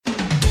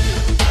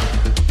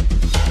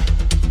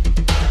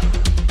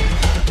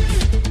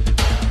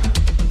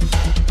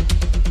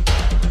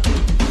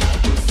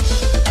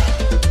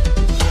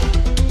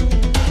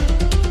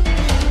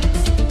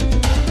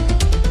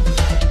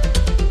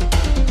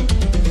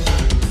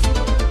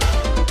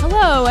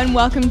everyone.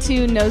 Welcome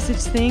to No Such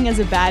Thing as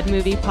a Bad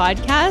Movie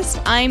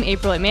podcast. I'm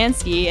April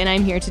Atmansky, and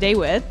I'm here today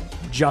with...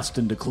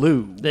 Justin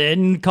DeClue.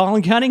 Then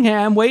Colin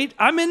Cunningham. Wait,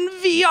 I'm in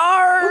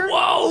VR.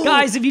 Whoa.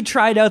 Guys, have you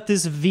tried out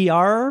this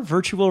VR,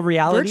 virtual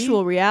reality?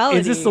 Virtual reality.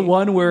 Is this the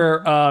one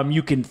where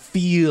you can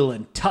feel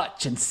and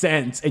touch and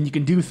sense, and you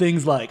can do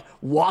things like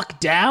walk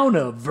down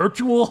a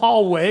virtual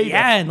hallway,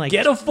 and like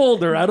get a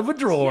folder out of a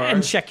drawer,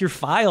 and check your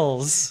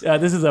files?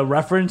 This is a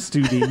reference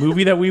to the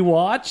movie that we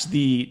watched,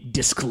 the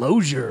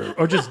Disclosure,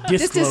 or just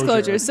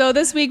Disclosure. So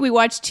this week we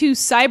watched two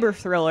cyber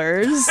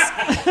thrillers.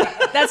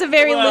 That's a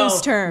very loose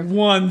term.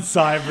 One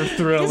cyber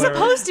thriller. It's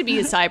supposed to be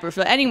a cyber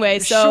thriller. Anyway,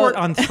 so... Short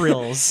on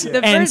thrills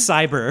and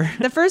cyber.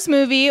 The first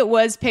movie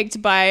was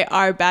picked by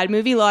our Bad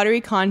Movie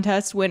Lottery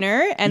contest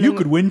winner. And you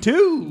could win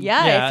too.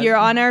 Yeah, if you're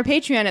on our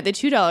Patreon at the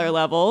 $2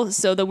 level.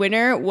 So the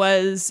winner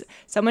was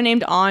someone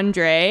named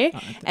Andre,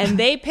 and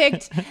they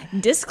picked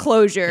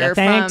Disclosure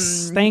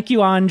thanks. from... Thank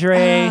you,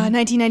 Andre.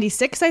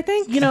 1996, I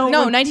think? No,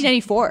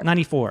 1994.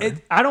 94.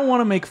 I don't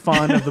want to make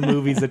fun of the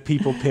movies that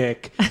people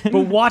pick,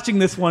 but watching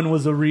this one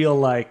was a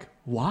real,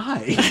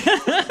 why?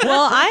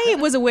 Well, I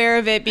was aware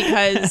of it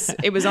because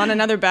it was on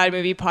another Bad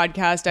Movie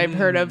podcast I've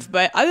heard of.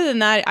 But other than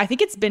that, I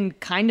think it's been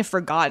kind of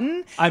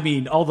forgotten. I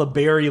mean, all the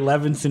Barry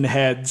Levinson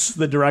heads,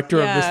 the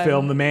director of this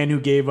film, the man who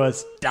gave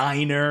us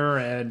Diner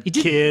and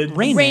Kids.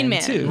 Rain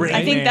Man, too.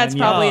 I think that's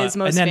probably his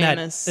most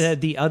famous.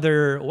 The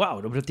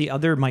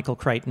other Michael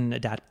Crichton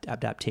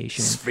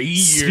adaptation.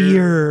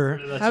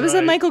 Sphere. How was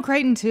that Michael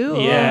Crichton, too?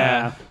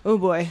 Yeah. Oh,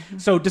 boy.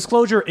 So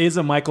Disclosure is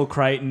a Michael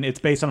Crichton. It's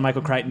based on a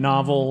Michael Crichton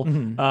novel.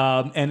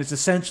 And it's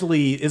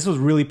essentially, this was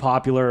really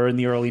popular in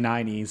the early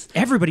 90s.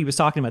 Everybody was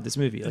talking about this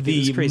movie. Like, it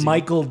was crazy.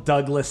 Michael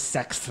Douglas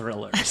sex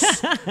thrillers.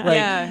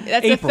 Yeah,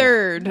 that's April, a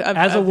third of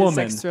as a his woman,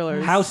 sex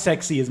thrillers. How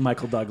sexy is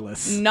Michael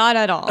Douglas? Not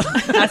at all.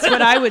 That's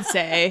what I would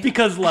say.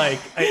 Because,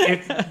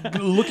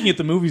 looking at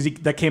the movies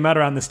that came out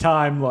around this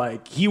time,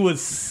 he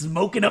was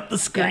smoking up the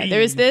screen.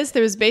 Yeah,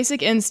 there was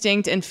Basic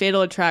Instinct and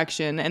Fatal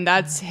Attraction, and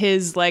that's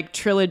his,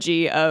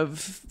 trilogy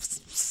of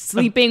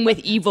sleeping with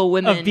evil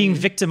women. Of being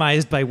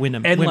victimized by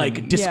women.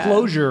 And,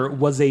 Disclosure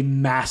was a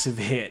massive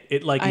hit.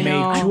 It, made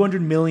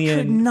 $200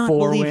 million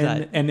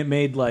that. And it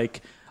made,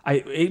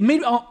 it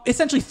made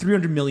essentially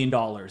 $300 million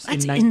That's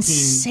in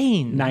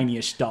insane.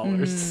 1990-ish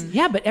dollars.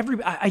 Yeah, but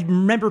I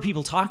remember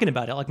people talking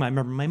about it. I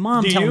remember my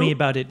mom telling me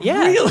about it.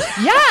 Yeah. Really?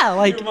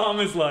 Yeah. Your mom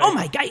is like, oh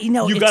my God,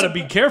 you got to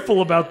be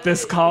careful about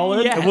this,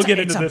 Colin. Yeah, and we'll get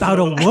into this. It's about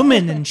a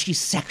woman and she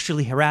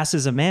sexually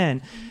harasses a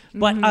man.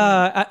 But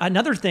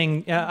another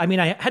thing,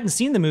 I hadn't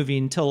seen the movie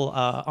until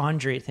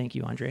Andre. Thank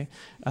you, Andre.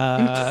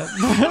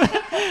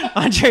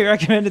 Andre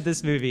recommended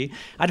this movie.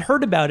 I'd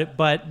heard about it,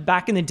 but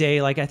back in the day,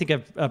 I think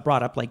I've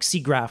brought up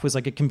SIGGRAPH was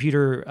a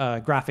computer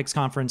graphics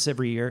conference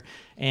every year,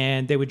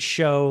 and they would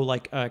show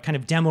a kind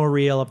of demo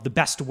reel of the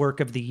best work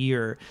of the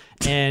year,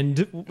 and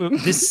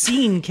this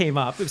scene came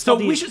up. So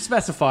we should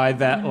specify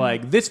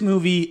that this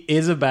movie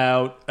is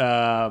about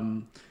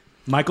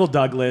Michael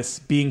Douglas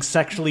being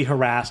sexually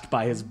harassed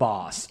by his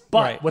boss.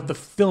 But what the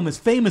film is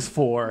famous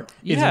for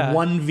is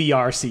one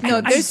VR sequence.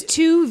 No, there's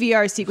two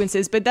VR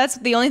sequences, but that's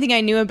the only thing I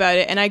knew about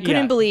it, and I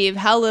couldn't believe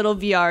how little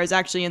VR is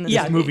actually in this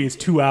movie. This movie is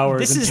 2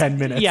 hours and 10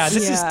 minutes. Yeah,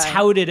 this is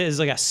touted as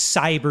a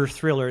cyber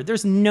thriller.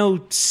 There's no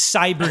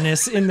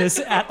cyberness in this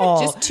at all.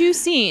 Just two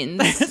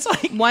scenes. It's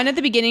one at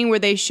the beginning where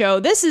they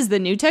show, this is the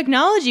new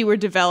technology we're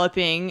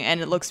developing,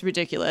 and it looks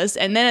ridiculous.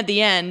 And then at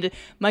the end,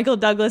 Michael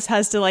Douglas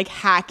has to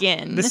hack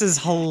in. This is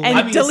hilarious.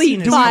 And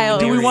delete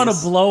files. Do we want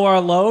to blow our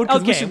load?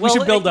 Okay, we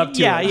should build up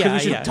to it. Yeah, we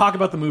should talk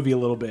about the movie a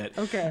little bit.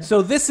 Okay.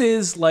 So this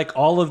is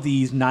all of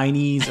these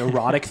 90s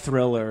erotic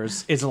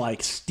thrillers. It's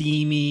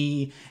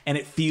steamy and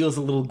it feels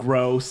a little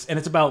gross. And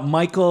it's about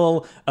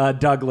Michael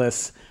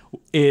Douglas.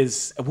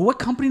 What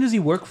company does he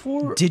work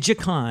for?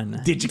 Digicon.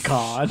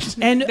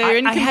 And they're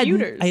in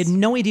computers. I had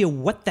no idea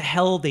what the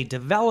hell they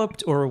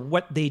developed or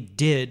what they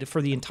did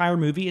for the entire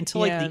movie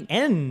until the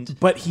end.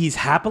 But he's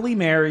happily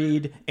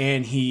married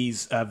and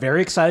he's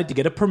very excited to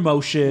get a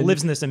promotion.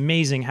 Lives in this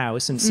amazing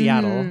house in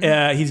Seattle.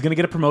 He's going to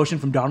get a promotion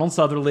from Donald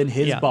Sutherland,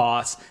 his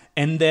boss.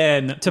 And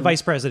then to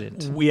vice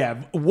president. We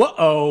have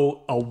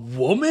a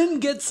woman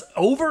gets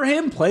over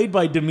him, played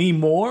by Demi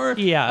Moore.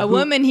 Yeah, a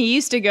woman he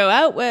used to go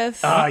out with.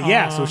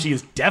 So she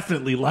is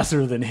definitely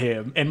lesser than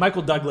him. And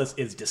Michael Douglas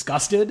is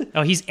disgusted.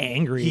 Oh, he's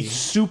angry. He's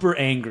super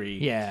angry.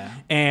 Yeah.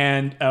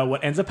 And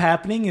what ends up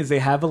happening is they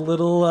have a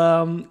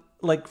little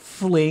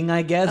fling,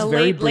 I guess,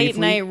 very briefly. Late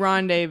night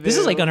rendezvous. This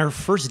is on her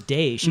first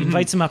day. She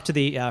invites him up to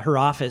the her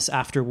office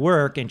after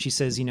work, and she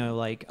says,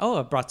 oh,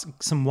 I brought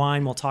some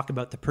wine. We'll talk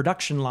about the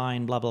production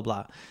line, blah, blah,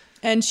 blah.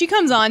 And she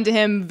comes on to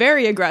him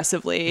very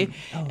aggressively.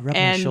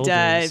 And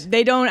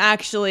they don't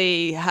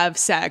actually have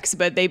sex,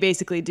 but they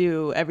basically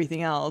do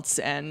everything else.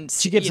 And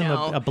she gives him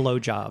a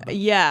blowjob.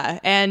 Yeah.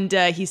 And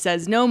he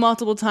says no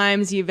multiple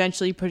times. He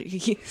eventually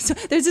so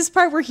there's this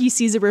part where he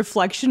sees a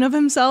reflection of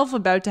himself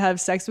about to have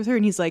sex with her.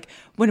 And he's like,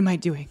 what am I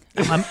doing?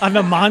 I'm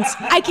a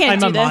monster. I can't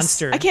do this.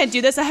 Monster. I can't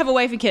do this. I have a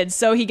wife and kids.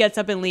 So he gets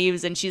up and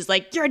leaves. And she's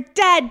like, you're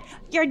dead.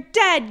 you're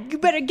dead. You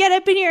better get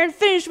up in here and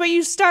finish what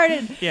you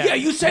started. Yeah,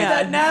 you say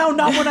that now,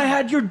 not when I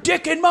had your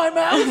dick in my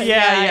mouth.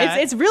 Yeah.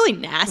 It's really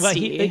Well,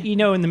 nasty.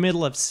 in the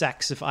middle of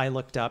sex, if I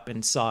looked up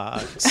and saw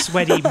a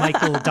sweaty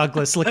Michael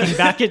Douglas looking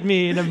back at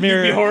me in a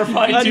mirror, You'd be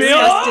horrified I'd too.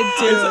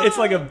 be It's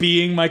like a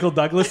being Michael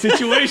Douglas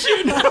situation.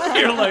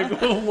 You're like,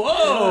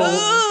 whoa.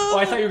 Oh,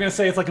 I thought you were gonna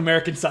say it's like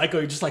American Psycho.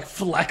 You just like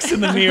flex in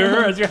the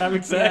mirror as you're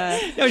having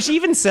sex. No, she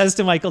even says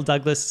to Michael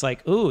Douglas, it's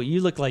like, "Ooh, you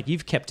look like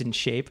you've kept in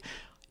shape.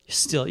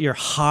 You're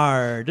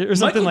hard," or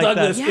something Michael like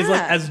Douglas that. is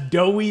like as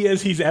doughy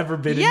as he's ever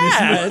been in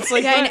this movie. It's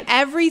like and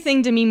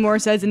everything Demi Moore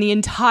says in the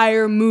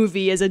entire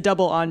movie is a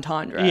double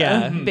entendre.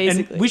 Yeah.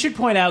 basically. And we should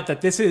point out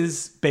that this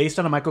is based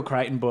on a Michael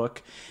Crichton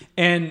book,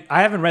 and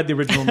I haven't read the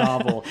original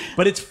novel,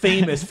 but it's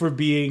famous for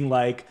being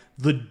like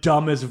the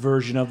dumbest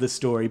version of the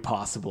story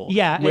possible.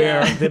 Yeah.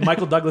 Where the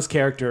Michael Douglas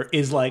character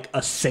is like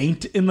a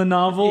saint in the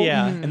novel,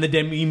 Yeah. and the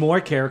Demi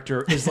Moore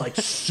character is like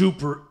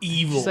super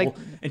evil, She's like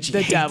and she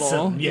the hates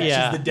devil. him.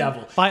 Yeah, she's the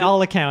devil. By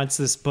all accounts,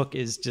 this book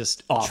is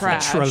just awful,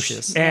 Trash.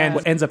 atrocious. And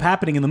what ends up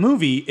happening in the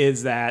movie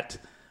is that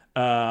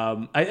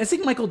I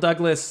think Michael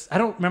Douglas, I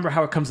don't remember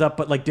how it comes up,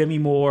 but like Demi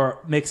Moore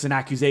makes an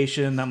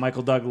accusation that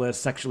Michael Douglas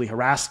sexually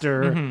harassed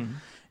her.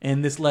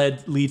 And this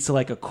leads to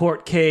like a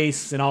court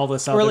case and all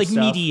this other Or like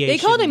stuff. mediation. They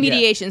call it a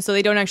mediation, so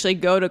they don't actually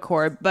go to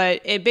court.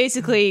 But it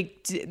basically,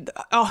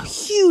 a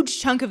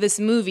huge chunk of this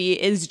movie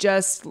is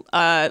just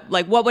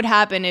like what would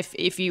happen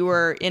if you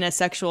were in a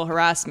sexual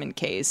harassment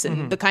case,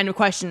 and the kind of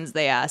questions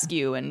they ask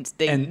you, and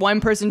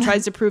one person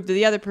tries to prove that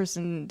the other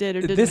person did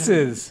or didn't. This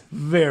is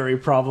very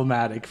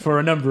problematic for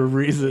a number of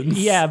reasons.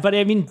 Yeah, but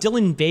I mean,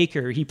 Dylan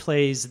Baker, he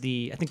plays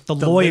the The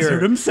lawyer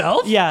lizard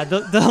himself? Yeah,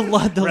 the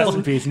Rest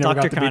in peace, never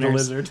Dr. got to be the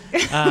Connors. lizard.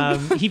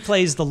 He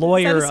plays the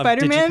lawyer Is that a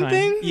Spider-Man of Digicon.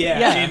 thing?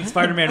 Yeah, in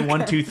Spider-Man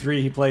 1, 2,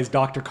 3, he plays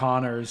Dr.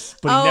 Connors,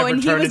 but he Oh, never and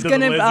he turned was into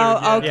gonna- the lizard. oh,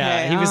 Yeah. okay.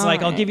 Yeah, he was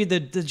like, "I'll alright. give you the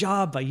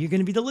job, but you're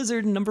going to be the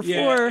lizard in number 4."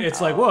 Yeah, it's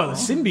like, whoa, the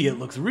symbiote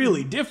looks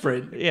really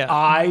different. Yeah.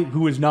 I,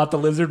 who is not the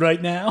lizard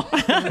right now.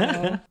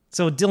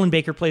 So Dylan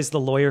Baker plays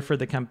the lawyer for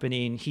the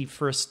company, and he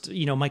first,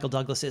 Michael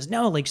Douglas says,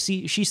 "No, like,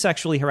 see, she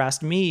sexually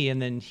harassed me,"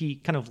 and then he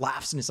kind of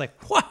laughs and is like,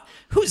 "What?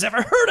 Who's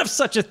ever heard of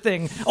such a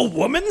thing? A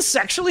woman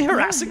sexually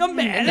harassing a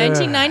man?"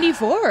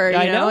 1994.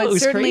 I know, it it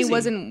was certainly crazy.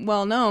 wasn't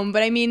well known,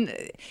 but I mean,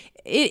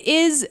 it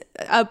is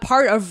a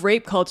part of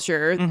rape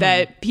culture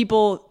that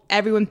people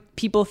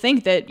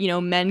think that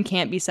men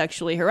can't be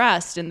sexually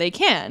harassed, and they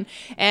can,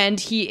 and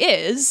he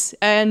is,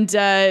 and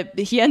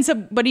he ends up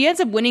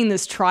winning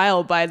this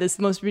trial by this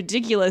most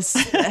ridiculous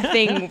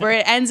thing where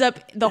it ends up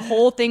the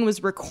whole thing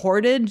was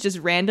recorded just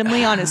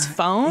randomly on his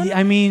phone.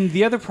 I mean,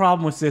 the other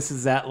problem with this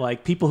is that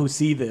like people who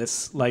see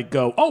this like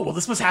go, "Oh, well,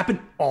 this must happen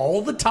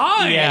all the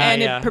time." Yeah.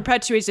 And it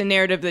perpetuates a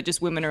narrative that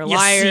just women are You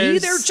liars. see,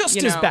 they're just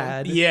as know.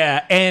 bad.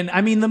 Yeah, and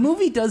I mean, the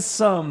movie does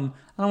some,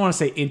 I don't want to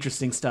say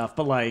interesting stuff,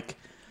 but like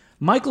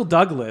Michael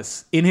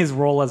Douglas in his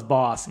role as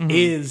boss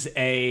is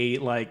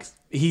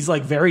he's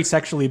like very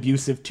sexually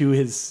abusive to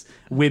his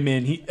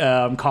women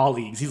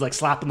colleagues. He's like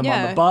slapping them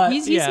on the butt.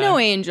 He's no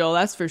angel,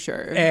 that's for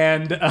sure.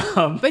 and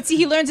But see,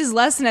 he learns his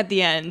lesson at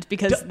the end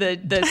because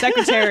the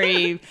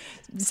secretary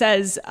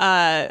says,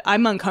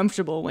 "I'm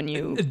uncomfortable when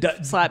you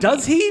slap me."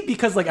 does he?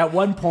 Because like at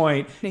one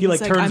point he like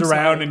he's like, turns "I'm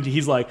around sorry." and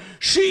he's like,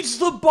 "She's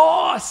the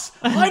boss.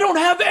 I don't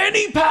have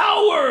any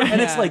power."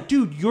 And it's Yeah. like,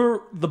 dude,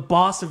 you're the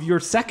boss of your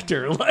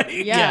sector. Like,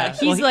 Yeah,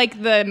 he's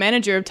like the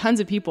manager of tons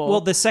of people.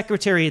 Well, the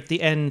secretary at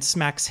the end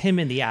smacks him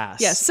in the ass.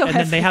 Yeah, so and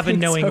then they have a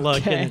everything's knowing look,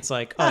 okay. and it's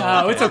like,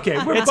 oh, it's okay.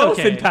 We're It's both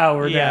okay. in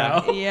power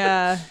Yeah. now.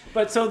 yeah.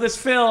 But so this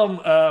film,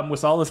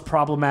 with all this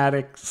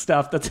problematic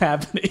stuff that's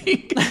happening,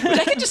 which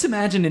I can just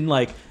imagine in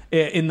like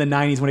in the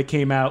 90s when it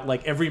came out,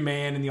 like every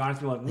man in the audience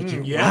would be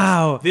like, yes,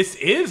 wow. this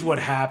is what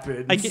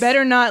happens.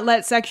 Better not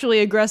let sexually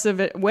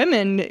aggressive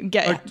women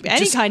get any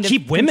just kind of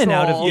keep women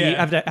out of control.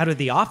 the out of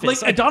the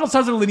office. Like Donald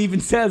Sutherland even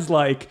says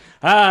like,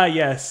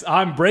 yes,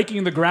 I'm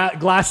breaking the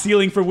glass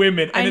ceiling for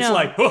women. And I it's know.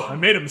 like, oh, I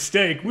made a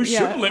mistake. We Yeah.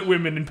 shouldn't let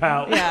women in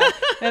power. Yeah,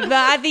 but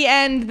at the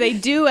end, they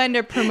do end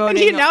up promoting.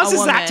 he announces a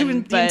woman, that to the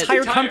but-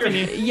 entire company.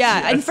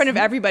 Yeah, in front of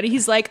everybody.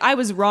 He's like, "I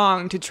was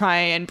wrong to try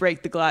and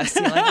break the glass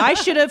ceiling. I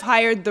should have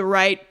hired the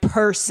right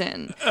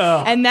person."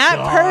 And that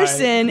God.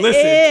 person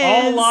Listen, is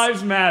all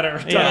lives matter.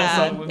 Donald Yeah,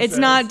 Sutherland it's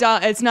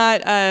says.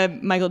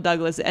 not Michael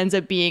Douglas. It ends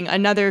up being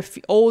another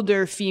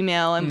older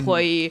female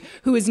employee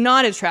who is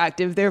not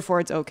attractive. Therefore,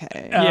 it's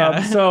okay.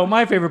 Yeah. So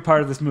my favorite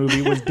part of this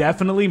movie was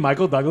definitely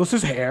Michael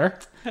Douglas's hair.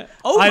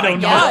 Oh I my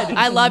don't know. god,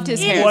 I loved his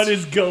hair. What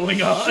is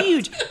going on?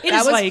 huge.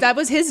 That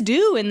was his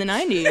due in the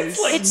 90s.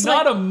 It's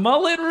not a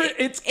mullet.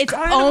 It's it's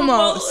kind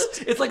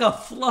almost. Of a mullet. It's like a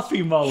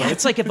fluffy mullet.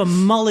 It's like if a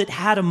mullet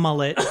had a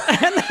mullet.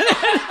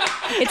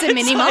 It's a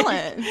mini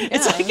mullet.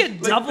 It's Yeah. like a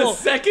Like, double. the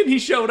second he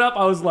showed up,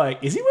 I was like,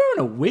 "Is he wearing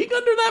a wig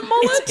under that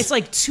mullet?" It's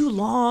like too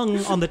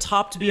long on the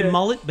top to be Yeah. a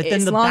mullet, but then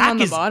It's the long back on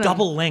the is bottom.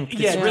 double length.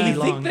 yeah. It's Do really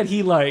you think long. that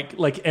he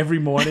like every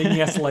morning he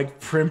has to like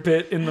primp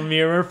it in the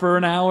mirror for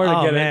an hour to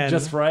Oh, get man. it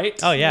just right?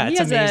 Oh yeah, He it's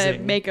has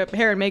amazing. a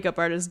hair and makeup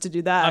artist to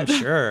do that. I'm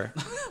sure.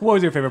 What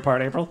was your favorite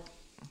part, April?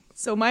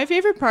 So my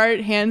favorite part,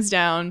 hands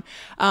down,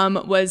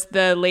 was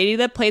the lady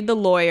that played the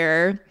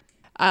lawyer.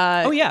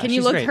 Can you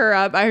she's look great. her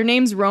up? Her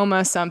name's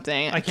Roma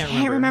something. I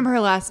can't remember her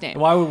last name.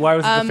 Why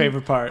was it the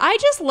favorite part? I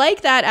just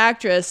like that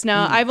actress.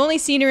 Now, I've only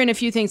seen her in a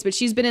few things, but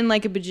she's been in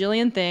like a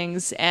bajillion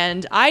things.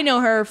 And I know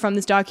her from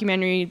this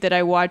documentary that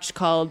I watched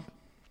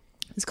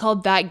it's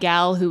called That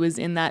Gal Who Was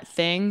in That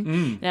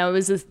Thing. Now, it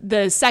was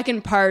the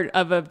second part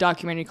of a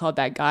documentary called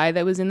That Guy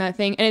That Was in That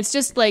Thing. And it's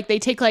just like they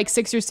take like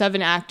 6 or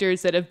 7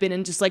 actors that have been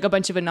in just like a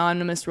bunch of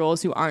anonymous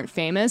roles who aren't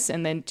famous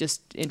and then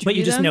just interview But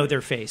you just them. know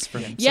their face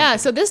from Yeah,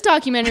 so this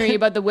documentary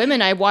about the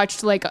women I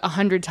watched like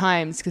 100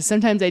 times because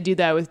sometimes I do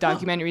that with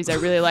documentaries I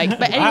really like.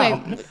 But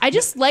anyway, I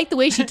just like the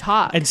way she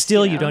talks. And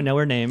still you don't know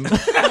her name.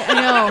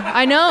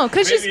 I know,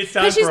 because Maybe it's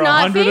time she's for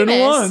not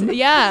 101. famous.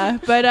 Yeah,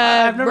 but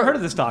I've never heard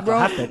of this doc. I'll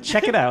have to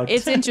check it out.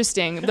 It's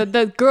interesting.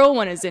 The girl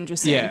one is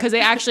interesting Yeah. because they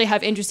actually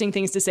have interesting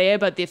things to say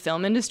about the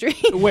film industry.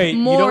 Wait,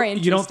 more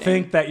you don't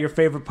think that your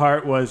favorite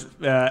part was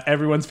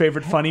everyone's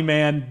favorite funny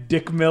man,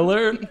 Dick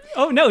Miller?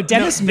 Oh no,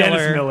 Dennis Miller.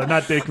 Dennis Miller,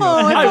 not Dick Miller.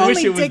 if I wish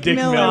only it was Dick Dick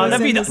Miller Miller. was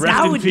That'd be in the, this Rest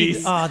that in would peace.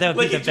 be that would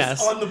Like be the it's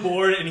just best. on the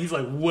board, and he's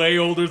like way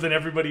older than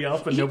everybody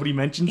else, but nobody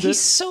mentions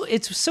He's it.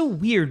 it's so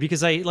weird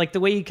because I like the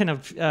way he kind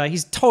of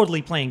he's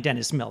totally playing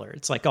Dennis Miller.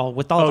 It's like all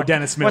with all the,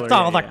 Dennis Miller, with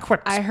all yeah, the yeah.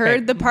 quips. I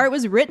heard the part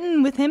was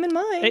written with him in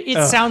mind.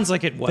 It sounds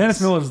like it was.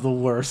 Dennis Miller's the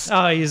worst.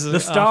 Oh, he's the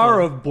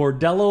star awful. of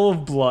Bordello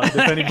of Blood. If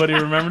anybody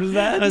remembers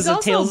that. That was He's the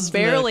also Tales from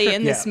the barely Crypt.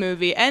 in this Yeah.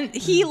 movie, and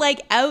he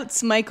like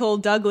outs Michael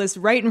Douglas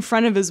right in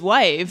front of his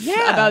wife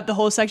Yeah. about the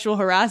whole sexual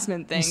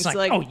harassment thing. It's So,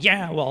 like, oh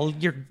yeah, well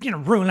you're gonna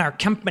ruin our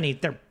company.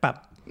 They're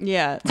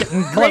yeah,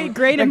 great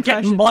great They're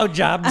impression. getting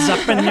blowjobs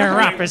up in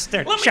your office.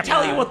 They're Let me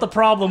tell you what the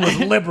problem with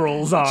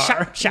liberals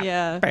are.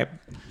 Yeah.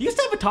 He used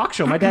to have a talk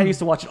show. My dad used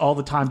to watch it all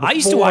the time. I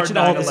used to watch it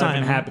all the before 9/11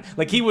 time. happened.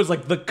 Like he was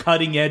like the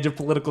cutting edge of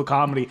political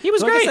comedy. He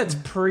was so I guess great. that's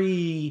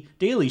pre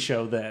Daily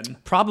Show then.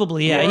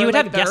 Probably, yeah. Or He would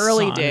like have the guests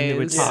early on and they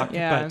would days. talk.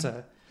 Yeah.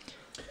 But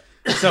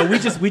So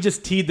we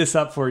just teed this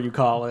up for you,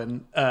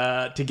 Colin,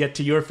 to get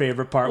to your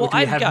favorite part, Well, which we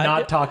I've have got-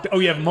 not talked. Oh,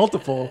 you have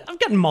multiple. I've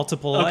gotten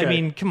multiple. I Okay.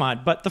 mean, come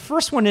on. But the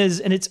first one is,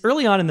 and it's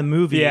early on in the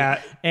movie. Yeah.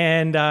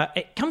 And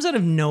it comes out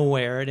of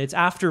nowhere. And it's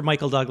after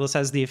Michael Douglas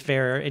has the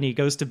affair and he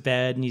goes to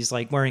bed and he's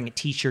like wearing a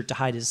t-shirt to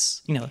hide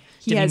his, He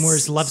Demi has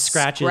Moore's love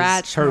scratches.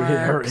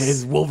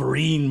 His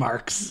Wolverine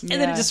marks. And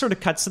then it just sort of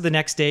cuts to the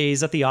next day.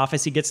 He's at the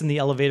office. He gets in the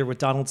elevator with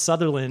Donald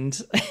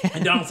Sutherland.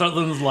 And Donald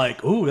Sutherland's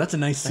like, "Ooh, that's a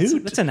nice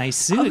suit." That's a nice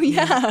suit. Oh,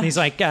 yeah. And he's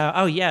like,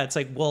 oh, yeah. It's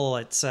like, well,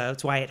 it's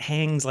why it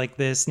hangs like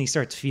this. And he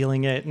starts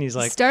feeling it. And he's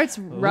like, starts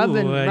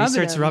rubbing, ooh, and rubbing he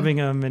starts him. rubbing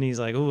him. And he's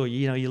like, oh,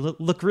 you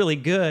look really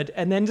good.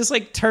 And then just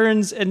like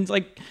turns and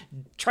like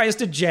tries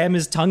to jam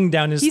his tongue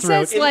down his He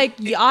throat. says like,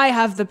 "I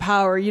have the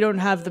power, you don't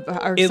have the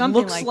power," or It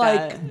something looks like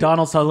like that.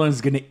 Donald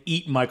Sutherland's gonna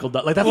eat Michael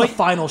Douglas. Like that's the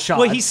final shot.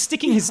 Well, he's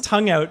sticking his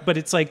tongue out, but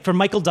it's like from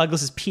Michael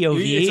Douglas's POV.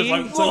 It's just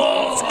like,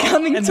 "Whoa!"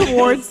 Coming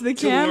towards the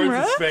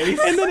camera. towards his face.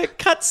 And then it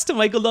cuts to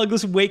Michael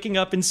Douglas waking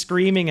up and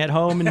screaming at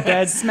home in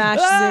bed. Smash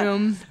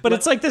zoom. But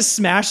it's like this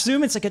smash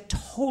zoom. It's like a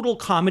total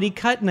comedy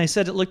cut. And I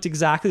said it looked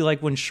exactly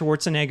like when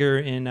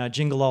Schwarzenegger in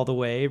Jingle All the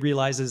Way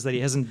realizes that he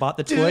hasn't bought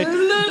the toy.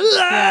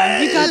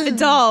 Yeah, you got the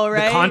doll,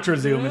 right? The contra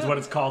zoom is what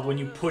it's called when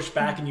you push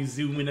back and you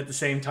zoom in at the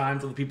same time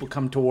so the people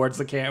come towards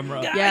the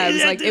camera. Yeah, it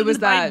was like it was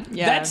that.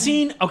 Yeah, That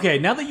scene, okay,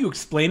 now that you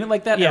explain it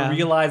like that, Yeah. I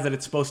realize that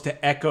it's supposed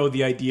to echo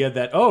the idea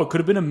that, it could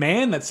have been a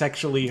man that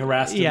sexually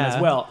harassed him Yeah.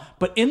 as well.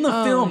 But in the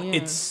film, yeah.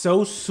 it's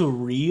so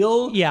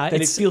surreal Yeah, that it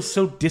it's- feels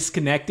so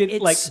disconnected.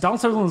 it's- Like, Donald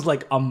Sutherland's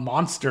like a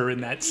monster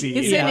in that scene.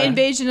 it's Yeah. an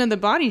invasion of the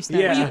body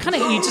snatcher.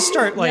 Yeah. You just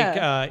start like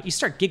Yeah. you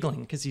start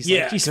giggling because he's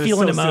Yeah, like, he's 'cause it's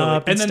feeling so him silly.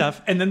 up and then,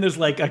 stuff. And then there's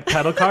like a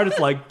title card. It's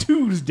like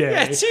Tuesday.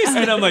 Yeah,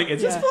 Tuesday. And I'm like,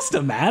 is this supposed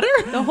to matter?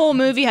 The whole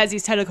movie has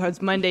these title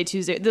cards: Monday,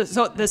 Tuesday.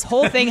 So this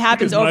whole thing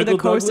happens Because over the Michael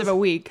course Douglas of a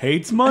week.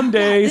 Hates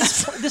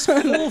Mondays. This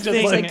whole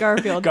thing, like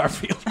Garfield.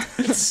 Garfield.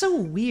 it's so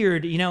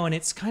weird, and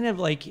it's kind of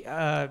like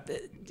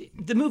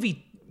the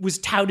movie was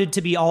touted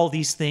to be all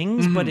these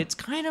things, but it's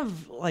kind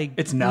of like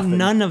It's nothing.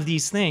 none of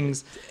these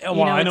things.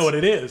 Well, I know what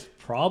it is.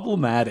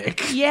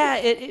 Problematic.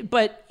 Yeah,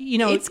 but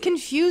It's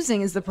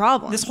confusing is the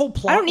problem. This whole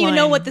plot I don't even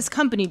know line- what this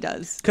company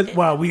does. Because,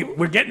 well,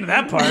 we're getting to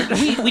that part.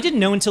 we didn't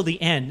know until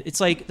the end. It's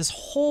like this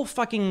whole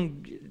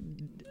fucking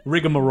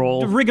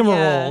Rigmarole. rigmarole,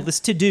 Yeah. this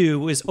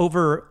to-do is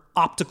over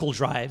optical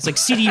drives, like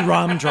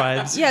CD-ROM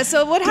drives. Yeah,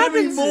 so what Demi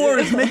happens? Moore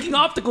is making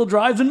optical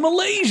drives in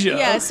Malaysia.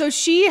 Yeah, so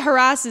she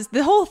harasses,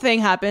 the whole thing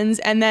happens,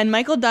 and then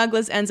Michael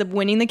Douglas ends up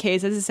winning the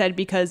case, as I said,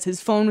 because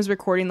his phone was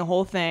recording the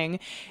whole thing.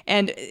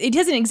 And it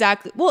doesn't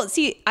exactly, well,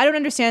 see, I don't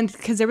understand,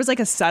 because there was like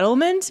a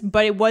settlement,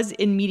 but it was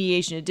in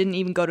mediation. It didn't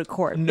even go to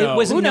court. No. It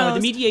was Who no, knows?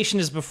 the mediation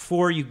is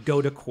before you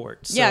go to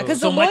court. So, Yeah, 'cause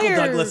So the Michael lawyer-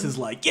 Douglas is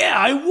like, yeah,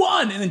 I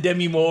won. And then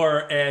Demi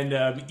Moore and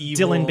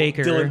Dylan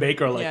Baker. Dylan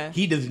Baker are like, Yeah.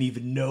 he doesn't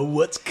even know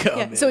what's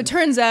coming. Yeah, so it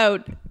turns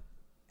out,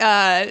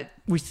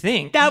 We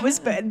think. That was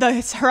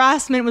the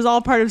harassment was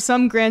all part of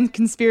some grand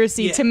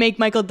conspiracy to make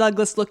Michael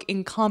Douglas look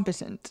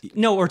incompetent.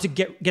 No, or to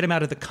get him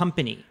out of the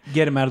company.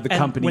 Get him out of the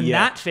company. When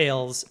that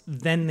fails,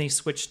 then they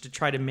switch to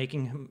try to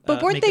making him.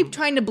 But weren't they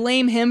trying to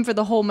blame him for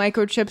the whole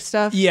microchip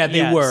stuff? Yeah, they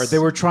Yes. were. They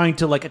were trying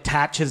to like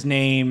attach his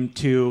name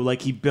to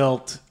like he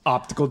built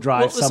optical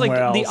drives Well, it was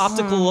somewhere else. the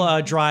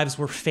optical drives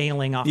were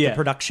failing off the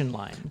production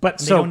line. But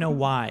they so, don't know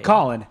why.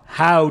 Colin,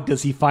 how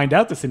does he find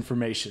out this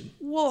information?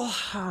 Well,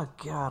 oh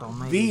God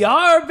almighty.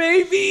 VR,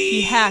 baby!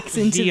 He hacks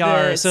into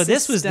VR. the So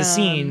this was the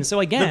system. scene. So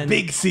again,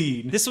 The big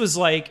scene. this was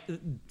like,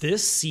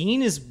 this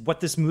scene is what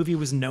this movie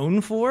was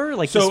known for?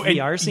 Like So this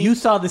VR scene? you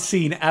saw the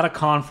scene at a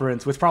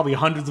conference with probably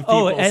hundreds of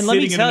people and sitting let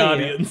me in tell an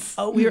you, audience.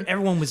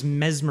 everyone was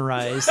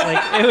mesmerized.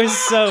 Like, it was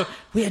so,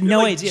 we had no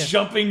like idea.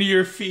 jumping to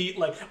your feet,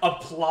 like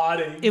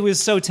applauding. It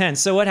was so tense.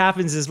 So what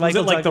happens is Was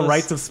Michael it like Douglas, the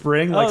rites of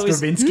spring, like it was-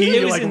 Stravinsky? it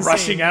You're was like insane.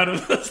 rushing out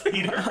of the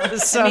theater.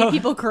 So, Made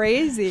people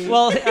crazy.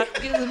 well,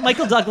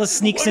 Michael Douglas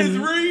sneaks What is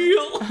in.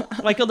 real?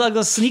 Michael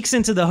Douglas sneaks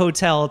into the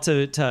hotel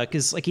to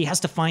because like he has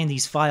to find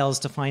these files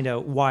to find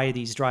out why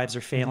these drives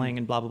are failing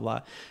and blah blah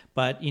blah.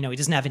 But he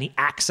doesn't have any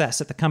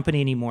access at the company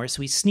anymore,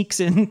 so he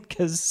sneaks in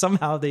because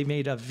somehow they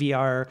made a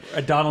VR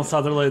Donald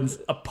Sutherland's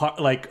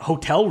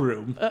hotel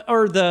room.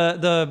 or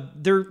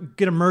they're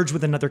gonna merge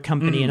with another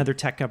company, another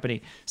tech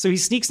company. So he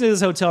sneaks into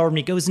this hotel room and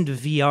he goes into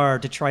VR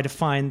to try to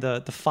find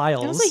the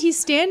files. it was like he's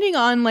standing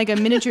on like a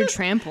miniature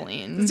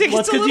trampoline.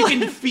 Well, because you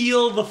can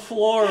feel the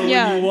floor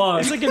Yeah. when you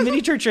want. It's like a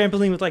miniature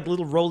trampoline with like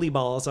little rolly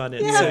balls on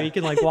it, so you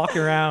can like walk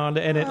around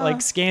and it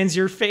like scans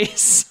your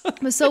face.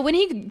 So when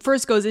he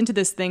first goes into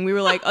this thing, we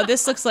were like, "Oh,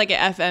 this looks like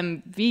an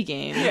FMV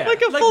game." Yeah,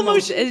 like a full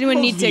most- motion- Does anyone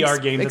most need to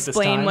VR games at this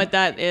explain time. what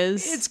that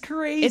is? It's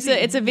crazy.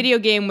 It's a video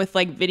game with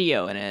like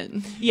video in it.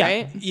 Yeah.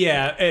 Right?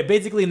 Yeah,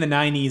 basically in the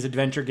 90s,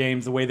 adventure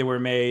games, the way they were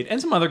made, and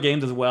some other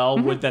games as well,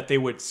 would that they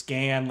would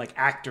scan like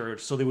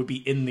actors so they would be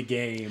in the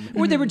game.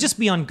 or they would just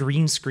be on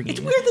green screen. It's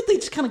weird that they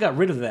just kind of got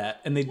rid of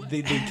that and they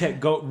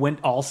went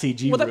all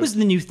CG. Well, that route. was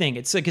the new thing.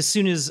 It's like as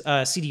soon as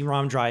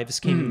CD-ROM drives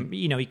came,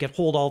 you could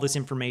hold all this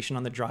information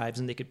on the drives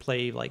and they could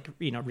play like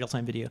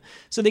real-time video.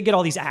 So they get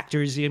all these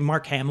actors.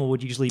 Mark Hamill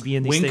would usually be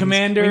in these Wing things.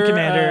 Commander. Wing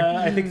Commander.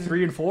 I think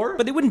 3 and 4.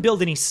 But they wouldn't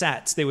build any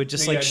sets. They would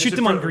just Yeah, like just shoot in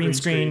them front on of a green green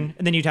screen, screen.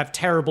 and then you'd have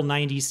terrible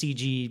 90s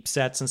CG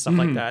sets and stuff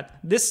like that.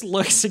 This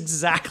looks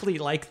exactly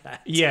like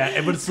that.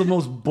 Yeah, but it's the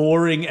most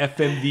boring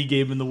FMV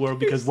game in the world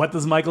because what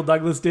does Michael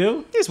Douglas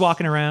do? He's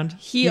walking around.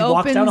 He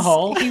walks opens. down a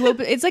hall.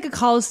 It's like a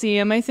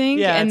coliseum, I think.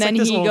 Yeah, and it's then like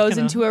this he old goes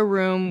kinda- into a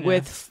room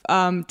with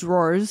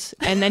drawers,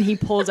 and then he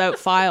pulls out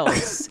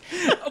files.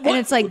 And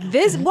it's like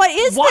this. What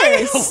is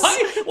this?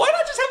 Why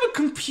not just have a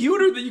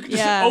computer that you can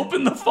just Yeah.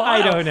 open the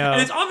file? I don't know.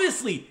 And it's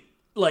obviously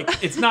like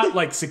it's not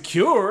like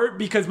secure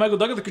because Michael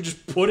Douglas could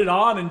just put it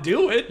on and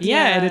do it.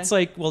 Yeah, Yeah. and it's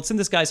like, well, it's in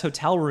this guy's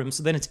hotel room,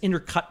 so then it's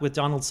intercut with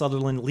Donald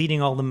Sutherland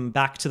leading all them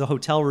back to the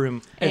hotel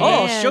room. And-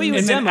 I'll show you a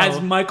And then demo.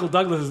 as Michael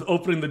Douglas is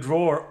opening the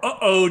drawer,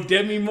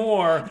 Demi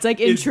Moore. It's like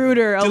is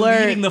intruder alert.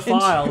 deleting the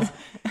files.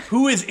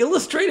 Who is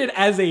illustrated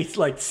as a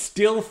like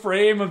still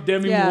frame of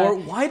Demi Yeah. Moore?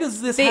 Why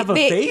does this have a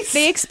face?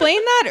 They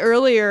explained that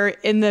earlier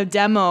in the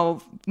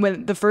demo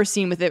when the first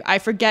scene with it. I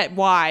forget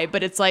why,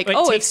 but it's like, It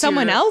if takes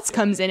someone your- else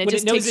comes in, it when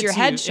just knows takes your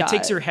it's you, headshot. It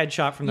takes your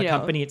headshot from the You know,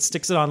 company. It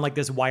sticks it on like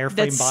this wireframe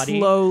that's body.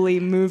 slowly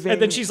moving.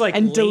 And then she's like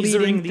and lasering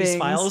deleting these things.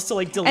 files to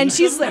like delete And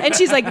she's them.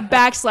 like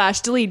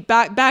backslash delete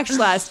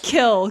backslash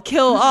kill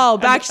all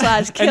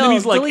backslash kill. and then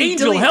he's like, delete,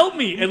 "Angel, delete. help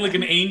me!" And like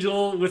an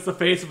angel with the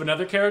face of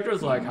another character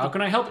is like, "How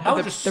can I help?" I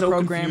was just the so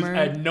programmer. confused.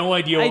 I had no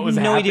idea I what had was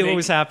no happening. idea what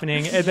was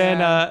happening. And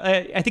then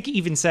I think he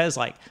even says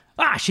like,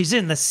 she's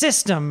in the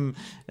system.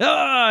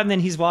 And then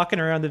he's walking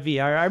around the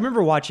VR. I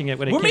remember watching it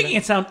when it We're came making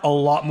out. it sound a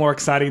lot more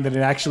exciting than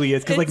it actually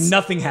is because like It's-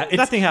 nothing happens.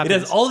 nothing It happens.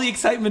 has all the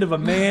excitement of a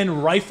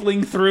man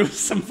rifling through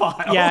some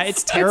files. Yeah,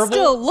 it's But terrible.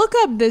 still, look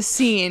up this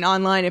scene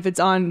online if it's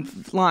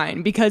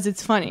online because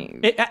it's funny.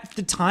 At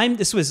the time,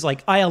 this was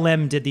like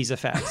ILM did these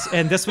effects,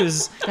 and this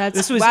was That's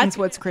this was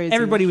what's crazy.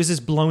 Everybody was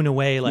just blown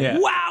away, like, Yeah.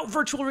 wow,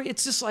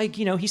 it's just like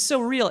he's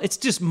so real. It's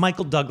just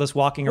Michael Douglas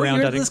walking What around.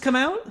 year at did this come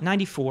out?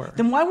 94.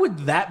 Then why would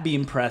that be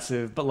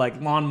impressive, but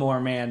like Lawnmower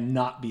Man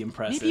not be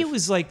impressive? Maybe it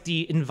was like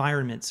the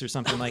environments or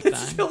something like It that.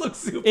 still looks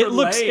super It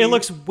lame.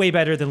 looks way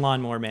better than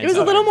Lawnmower Man. It was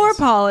a little more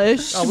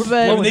polished, Well,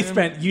 but they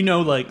spent,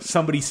 like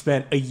somebody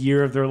spent a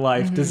year of their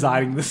life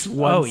designing this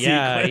one Oh,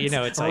 yeah,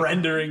 sequence, it's like-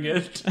 rendering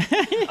it.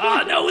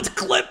 No, it's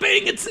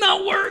clipping. It's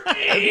not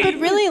working. But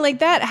really, like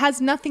that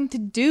has nothing to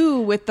do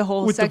with the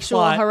whole With the sexual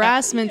plot.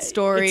 harassment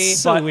story. It's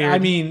so But, weird. I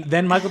mean,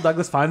 then Michael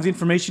Douglas finds the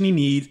information he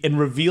needs and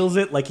reveals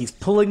it like he's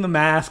pulling the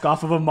mask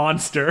off of a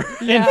monster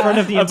in front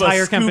of the of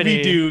entire a company.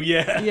 Scooby-Doo,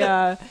 yeah.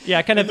 Yeah. Yeah,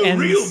 it kind of The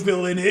ends. real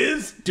villain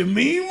is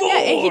Demi Moore.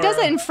 Yeah, he does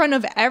it in front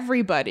of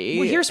everybody.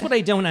 Well, here's what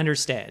I don't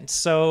understand.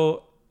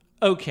 So,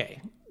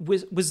 okay,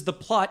 was the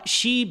plot.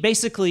 She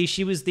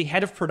was the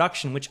head of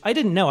production, which I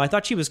didn't know. I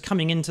thought she was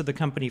coming into the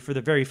company for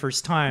the very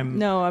first time.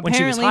 No, when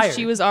she was apparently hired.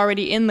 she was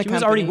already in the company. She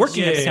was already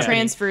working at the company.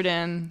 Transferred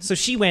in. So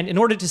she went, in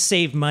order to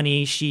save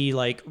money, she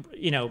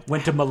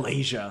went to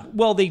Malaysia.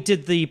 Well, they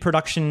did the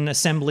production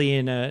assembly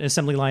in an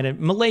assembly line in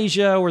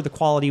Malaysia where the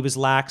quality was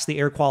lax, the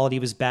air quality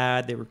was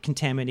bad, there were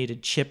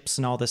contaminated chips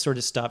and all this sort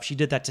of stuff. She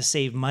did that to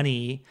save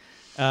money.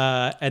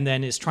 And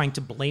then is trying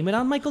to blame it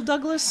on Michael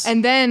Douglas.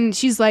 And then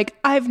she's like,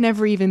 I've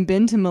never even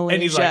been to Malaysia.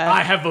 And he's like,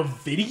 I have a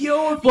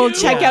video of well, you?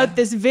 check out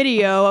this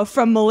video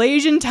from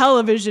Malaysian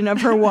television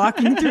of her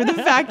walking through the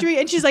factory.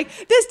 And she's like,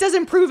 this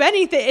doesn't prove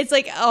anything. It's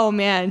like, oh,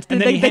 man.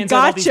 The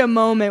gotcha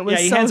moment was so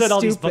stupid. Yeah, he hands out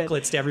all these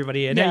booklets to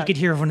everybody. And then you could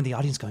hear everyone in the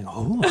audience going,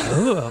 oh.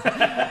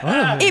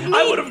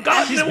 I would have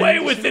gotten away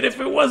with it if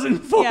it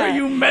wasn't for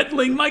you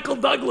meddling Michael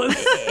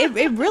Douglas.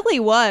 It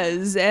really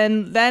was.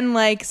 And then,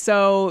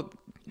 so...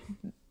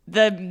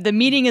 The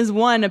meeting is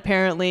won,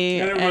 apparently,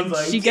 and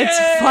she gets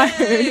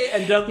fired.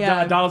 And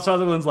Donald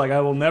Sutherland's like,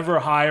 I will never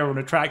hire an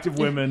attractive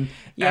woman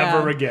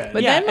ever again.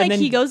 But then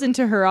he goes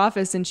into her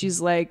office and she's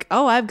like,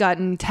 oh, I've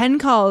gotten 10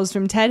 calls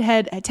from 10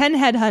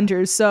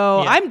 headhunters,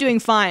 so I'm doing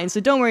fine, so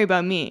don't worry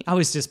about me. I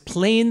was just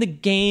playing the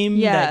game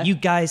that you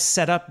guys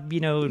set up,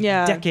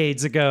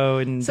 decades ago.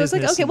 And so it's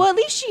like, okay, well, at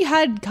least she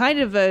had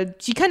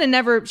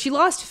she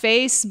lost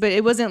face, but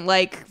it wasn't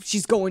like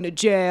she's going to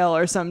jail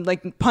or something,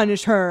 like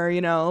punish her,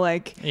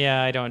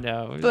 Yeah, I don't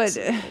know. But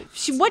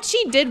what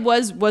she did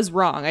was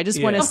wrong. I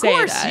just want to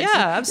say that.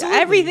 Yeah, absolutely.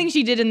 Everything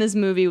she did in this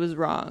movie was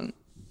wrong.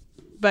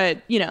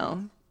 But,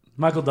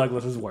 Michael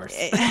Douglas is worse.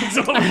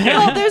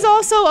 Well, there's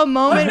also a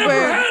moment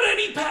where... I've never had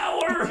any power!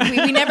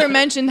 we never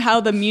mentioned how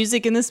the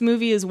music in this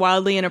movie is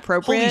wildly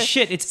inappropriate. Holy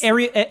shit, it's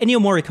Ennio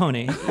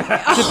Morricone. The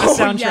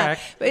soundtrack.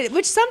 Yeah.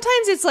 Which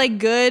sometimes it's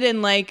good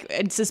and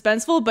it's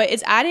suspenseful, but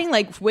it's adding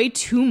way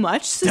too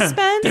much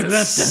suspense.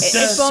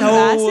 It's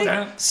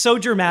bombastic. So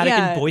dramatic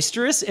and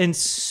boisterous and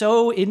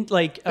so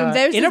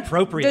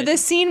inappropriate. The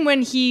scene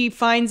when he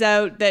finds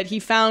out that he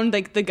found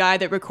the guy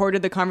that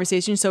recorded the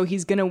conversation, so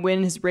he's gonna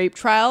win his rape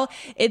trial.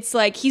 It's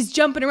he's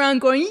jumping around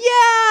going,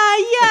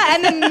 yeah,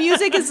 and the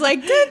music is like,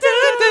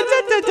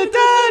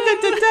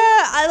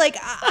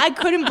 I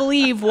couldn't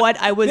believe what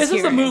I was hearing. This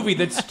is a movie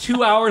that's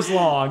 2 hours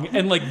long,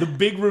 and the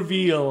big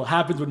reveal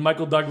happens when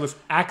Michael Douglas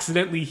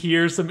accidentally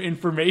hears some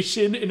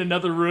information in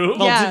another room.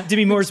 Well,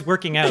 Demi Moore's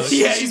working out.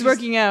 She's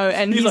working out,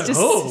 and he's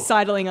just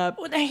sidling up.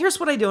 Well, here's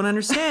what I don't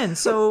understand.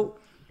 So...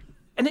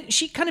 And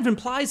she kind of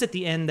implies at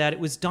the end that it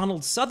was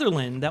Donald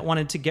Sutherland that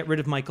wanted to get rid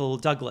of Michael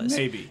Douglas.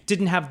 Maybe.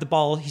 Didn't have the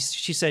ball.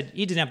 She said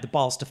he didn't have the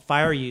balls to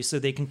fire you, so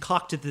they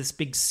concocted this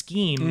big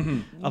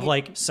scheme of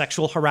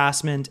sexual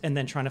harassment and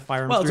then trying to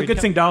fire him. Well, it's a good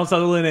thing Donald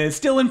Sutherland is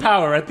still in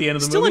power at the end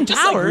of the movie. Still in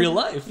just power. Like real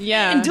life.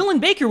 Yeah. And Dylan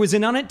Baker was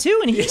in on it too,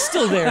 and he's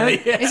still there.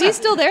 Is he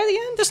still there at the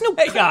end? There's no...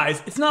 Hey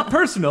guys, it's not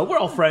personal. We're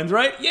all friends,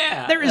 right?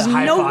 Yeah. There is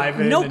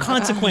no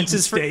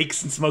consequences for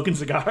steaks and smoking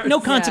cigars. No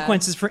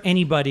consequences for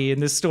anybody in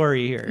this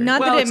story here.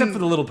 Except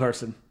for the little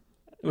person.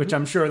 Which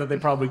I'm sure that they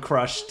probably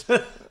crushed.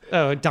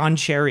 Oh, Don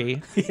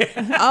Cherry.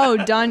 Oh,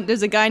 Don.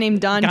 There's a guy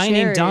named Don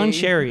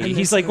Cherry.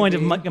 He's one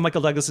of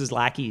Michael Douglas's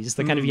lackeys,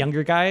 the kind of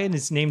younger guy, and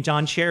his name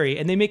John Cherry.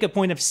 And they make a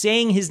point of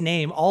saying his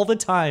name all the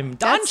time.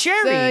 Don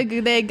Cherry.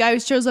 The guy who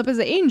shows up as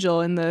an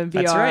angel in the VR,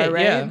 That's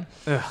right?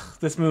 Yeah.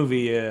 This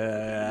movie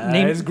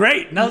is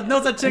great.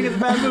 No such thing as a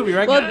bad movie,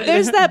 right? Well,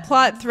 there's that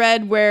plot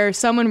thread where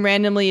someone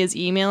randomly is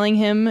emailing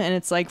him, and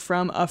it's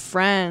from a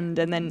friend,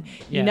 and then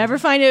you never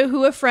find out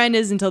who a friend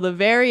is until the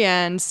very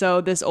end. So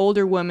this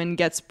older woman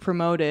gets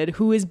promoted,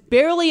 who is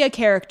barely a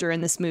character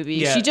in this movie.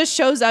 Yeah. She just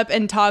shows up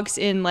and talks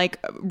in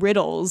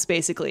riddles,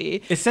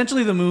 basically.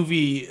 Essentially, the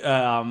movie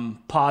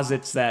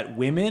posits that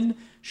women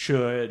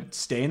should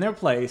stay in their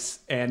place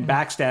and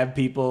backstab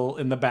people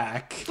in the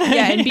back.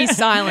 Yeah, and be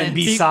silent.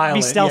 Be silent.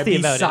 Be stealthy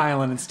about it. Be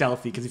silent and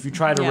stealthy, because if you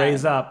try to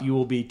raise up, you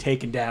will be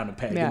taken down a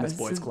peg in this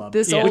boys' club.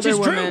 This older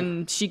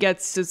woman, she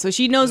gets so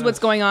she knows what's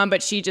going on,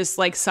 but she just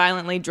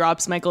silently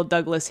drops Michael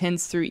Douglas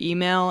hints through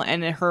email,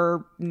 and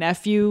her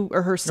nephew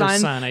or her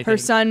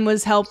son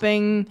was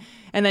helping.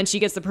 And then she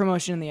gets the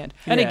promotion in the end.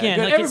 And again,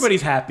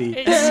 everybody's happy.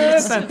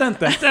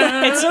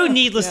 It's so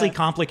needlessly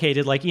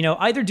complicated.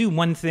 Either do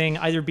one thing,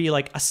 either be a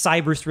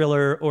cyber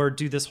thriller, or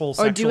do this whole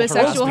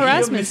sexual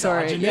harassment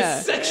story.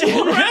 Yeah,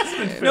 sexual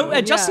harassment film.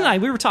 No, Justin and I,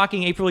 we were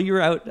talking. April, you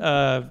were out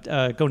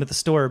going to the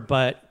store,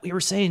 but we were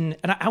saying,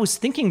 and I was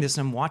thinking this,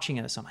 and I'm watching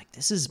it, so I'm like,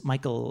 this is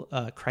Michael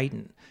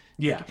Crichton.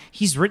 Yeah,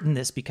 he's written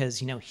this because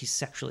he's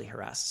sexually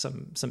harassed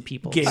some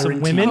people, Guaranteed.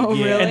 Some women,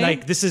 really?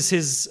 And this is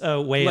his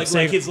way of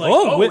saying,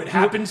 it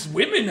happens.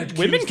 Women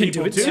can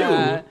do it too.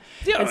 Yeah.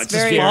 It's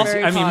very,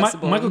 very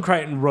possible. Michael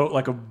Crichton wrote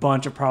a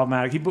bunch of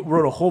problematic. He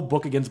wrote a whole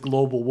book against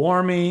global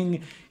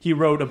warming. He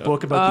wrote a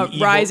book about the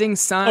evil, Rising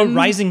Sun. Oh,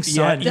 Rising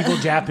Sun. Evil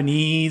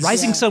Japanese.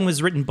 Rising Sun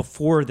was written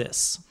before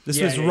this. This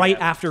was right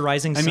after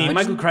Rising Sun.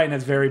 Michael Crichton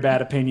has very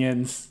bad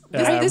opinions.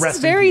 This rest is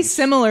in very peace.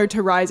 similar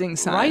to Rising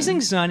Sun.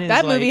 Rising Sun is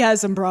that like- movie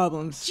has some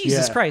problems.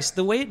 Jesus Yeah. Christ,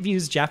 the way it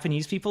views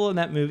Japanese people in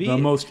that movie, The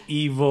most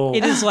evil.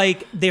 it is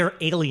like they're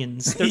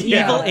aliens. They're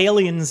Yeah. evil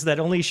aliens that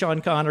only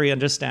Sean Connery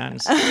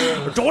understands.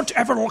 Don't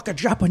ever look a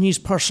Japanese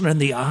person in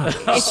the eye.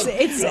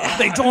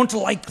 They don't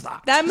like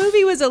that. That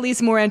movie was at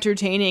least more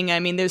entertaining. I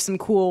mean, there's some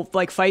cool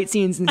like fight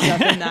scenes and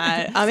stuff in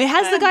that. It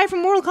has the guy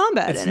from Mortal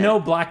Kombat It's in it. no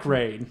Black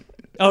Rain.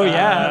 Oh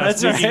yeah,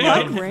 that's Speaking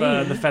right. of, Rain.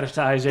 the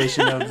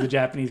fetishization of the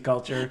Japanese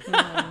culture,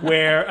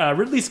 where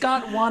Ridley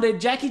Scott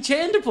wanted Jackie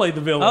Chan to play the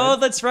villain. Oh,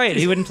 that's right.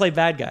 He wouldn't play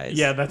bad guys.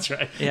 Yeah, that's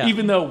right. Yeah.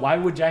 Even though, why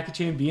would Jackie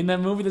Chan be in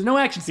that movie? There's no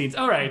action scenes.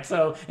 All right,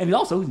 so and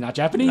he's not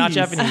Japanese. Not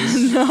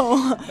Japanese.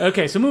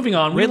 Okay, so moving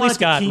on. We Ridley wanted to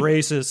Scott, keep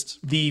racist.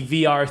 the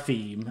VR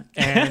theme,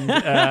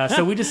 and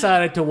so we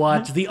decided to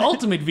watch the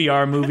ultimate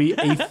VR movie,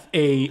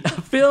 a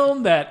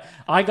film that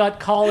I got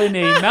Colin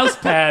a mouse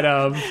pad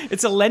of.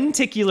 It's a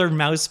lenticular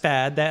mouse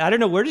pad that I don't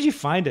know. Where did you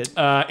find it?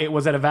 It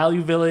was at a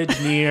Value Village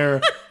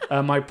near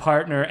my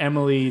partner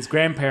Emily's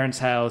grandparents'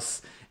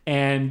 house.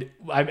 And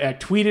I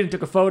tweeted and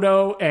took a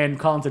photo, and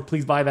Colin said,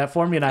 "Please buy that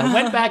for me." And I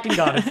went back and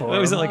got it for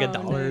him. Was it like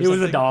 $1? or It was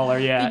something?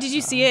 $1, yeah. Did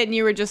you see it and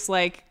you were just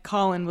like,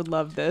 Colin would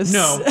love this?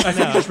 No, I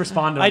think I just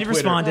responded on I Twitter.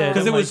 responded.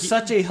 Because it I'm was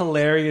like- such a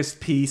hilarious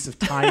piece of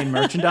tie-in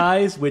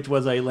merchandise, which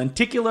was a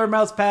lenticular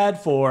mouse pad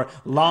for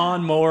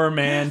Lawnmower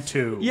Man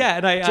 2.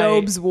 Yeah, and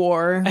Job's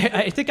War.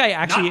 I think I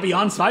actually. Not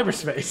beyond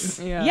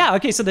cyberspace. Yeah.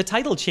 Okay. So the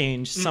title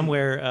changed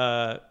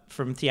somewhere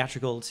from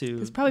theatrical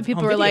to. Probably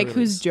people home were video like, release.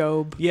 who's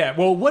Job? Yeah,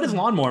 well, what is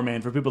Lawnmower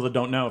Man for people that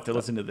don't know if they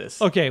listen to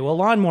this? Okay, well,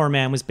 Lawnmower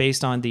Man was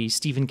based on the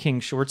Stephen King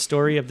short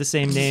story of the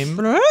same name.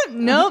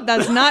 No,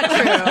 that's not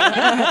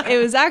true.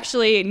 It was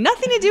actually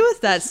nothing to do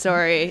with that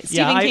story.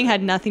 Stephen King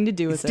had nothing to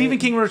do with Stephen it.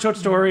 King wrote a short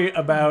story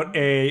about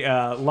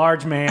a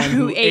large man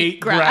who ate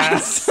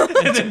grass.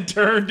 and then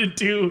turned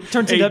into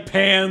into a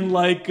pan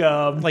like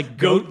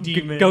goat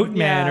demon. Goat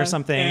Man Yeah. or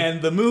something.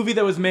 And the movie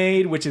that was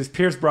made, which is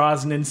Pierce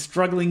Brosnan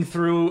struggling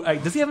through.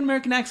 Does he have an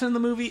American accent in the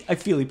movie? I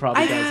feel he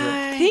probably does it.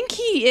 I think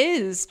he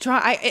is. It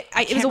was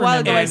can't a while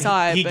ago I remember.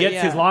 saw it. He but gets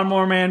yeah. his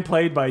Lawnmower Man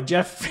played by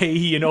Jeff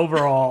Fahey in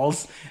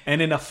overalls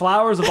and in a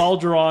Flowers of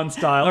Algernon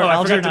style. Or I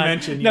forgot to Algernon.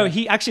 mention. No, yeah.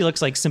 he actually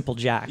looks like Simple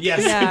Jack. Yes,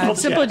 Yeah,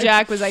 Simple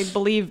Jack was, I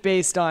believe,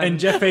 based on. And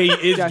Jeff Fahey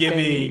is Jeff giving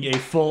Fahey. a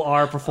full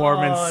R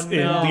performance Oh, in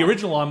no. the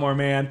original Lawnmower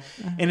Man.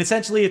 And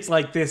essentially, it's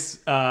like this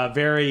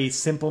very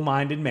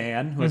simple-minded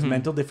man who has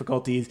mental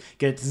difficulties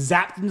gets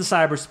zapped into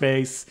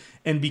cyberspace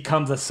and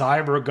becomes a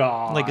cyber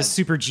god. Like a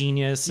super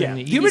genius. Yeah. And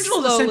The he- original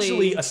is slowly-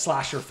 essentially a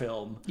slasher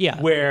film.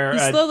 Yeah. Where He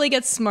slowly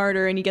gets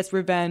smarter and he gets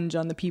revenge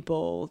on the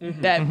people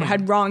that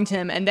had wronged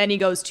him, and then he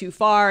goes too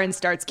far and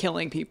starts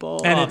killing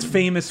people. and it's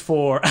famous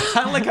for,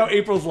 I like how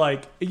April's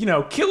like,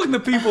 killing the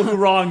people who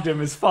wronged him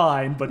is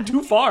fine, but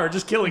too far,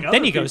 just killing other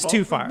then he people. goes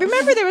too far.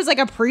 Remember, there was like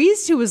a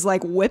priest who was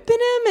like whipping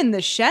him in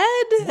the shed.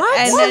 What?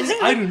 And then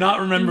I do not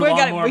remember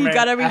Lawnmower Man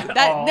at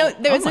all. No,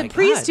 there was Oh a my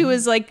priest God. who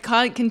was like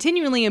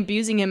continually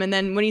abusing him, and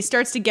then when he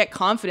starts to get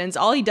confidence,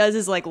 all he does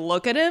is like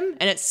look at him,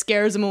 and it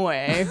scares him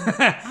away.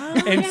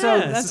 And so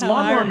this that's is how I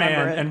Lawnmower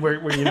remember Man, it. and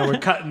we're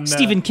cutting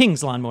Stephen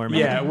King's Lawnmower Man.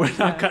 Yeah, we're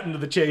not cutting to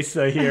the chase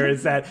here.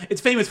 Is that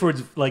it's famous for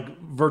its like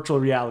virtual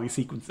reality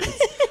sequences.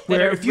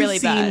 Where are if you've really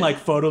seen bad. like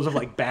photos of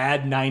like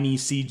bad 90s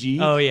CG,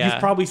 Oh, yeah. you've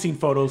probably seen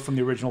photos from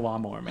the original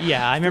Lawnmower Man.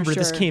 Yeah, I remember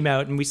this sure. came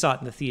out and we saw it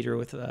in the theater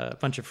with a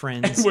bunch of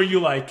friends. Where you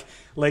like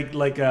when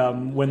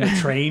the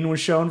train was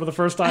shown for the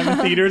first time in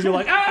theaters, you're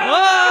like,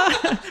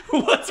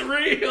 what's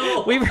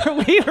real?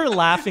 we were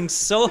laughing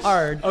so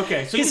hard.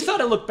 Okay, so you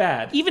thought it looked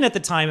bad. Even at the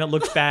time, it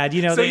looked bad.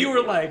 So you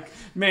were like,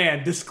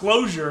 man,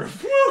 disclosure,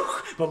 whew,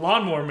 but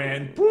Lawnmower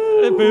Man,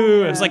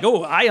 boo. It was like,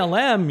 oh,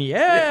 ILM,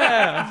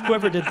 yeah.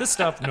 Whoever did this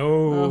stuff,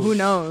 no. Who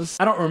knows?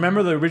 I don't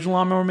remember the original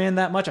Lawnmower Man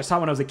that much. I saw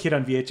it when I was a kid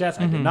on VHS.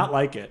 I did not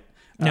like it.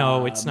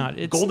 No, it's not.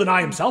 It's GoldenEye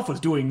himself was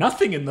doing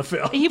nothing in the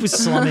film. He was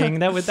slumming.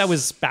 That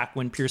was back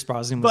when Pierce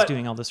Brosnan was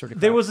doing all this sort of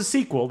crap. There was a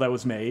sequel that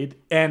was made,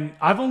 and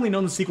I've only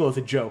known the sequel as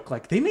a joke.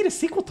 Like, they made a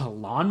sequel to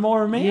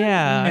Lawnmower Man?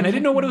 Yeah. And I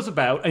didn't know what it was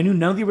about. I knew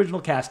none of the original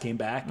cast came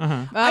back.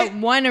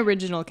 One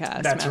original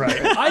cast. That's member.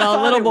 right. I The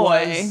thought little it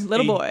boy. was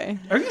Little boy.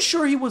 Are you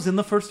sure he was in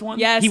the first one?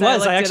 Yes, He was.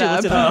 I looked actually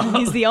looked it up.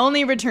 He's the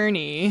only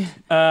returnee.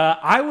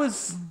 I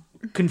was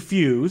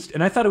confused,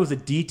 and I thought it was a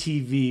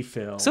DTV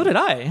film. So did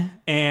I.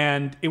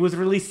 And it was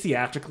released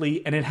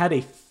theatrically, and it had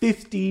a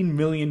 $15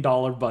 million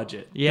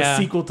budget. Yeah. The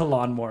sequel to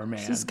Lawnmower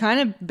Man. It's kind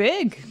of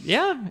big.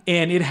 Yeah.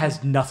 And it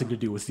has nothing to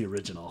do with the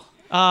original.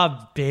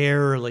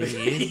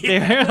 Barely.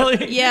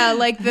 Barely. Yeah,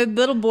 like the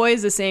little boy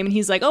is the same, and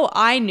he's like, "Oh,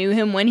 I knew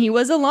him when he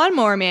was a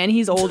lawnmower man.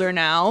 He's older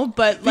now,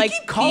 but They like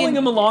keep calling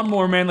him a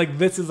Lawnmower Man like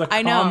this is a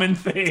I know. common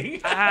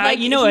thing. like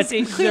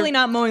he's clearly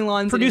not mowing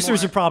lawns.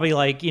 Producers are anymore. probably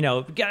like,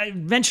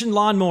 mention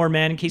Lawnmower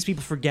Man in case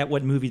people forget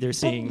what movie they're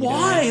seeing.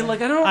 Why?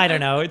 Like, I don't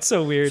know. It's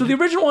so weird. So the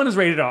original one is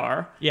rated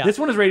R. Yeah. This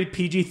one is rated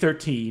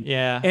PG-13.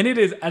 Yeah. And it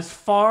is as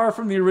far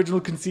from the original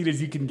conceit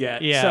as you can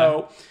get. Yeah.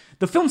 So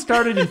The film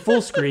started in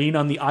full screen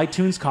on the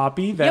iTunes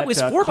copy that it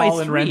was 4:3.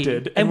 Colin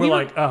rented, and we're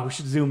like, oh, we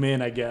should zoom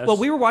in, I guess. Well,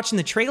 we were watching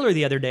the trailer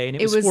the other day, and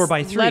it was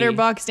 4:3.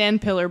 Letterboxed and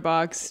pillar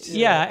boxed.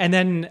 Yeah, and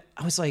then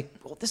I was like,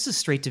 well, this is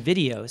straight to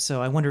video,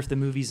 so I wonder if the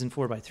movie's in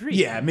 4:3.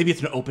 Yeah, maybe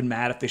it's an open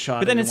mat if they shot it.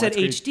 But then in it said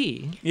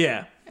widescreen. HD.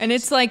 Yeah. And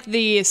it's like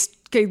the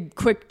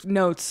quick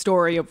notes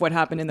story of what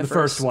happened in the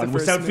first one,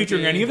 without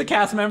featuring any of the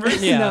cast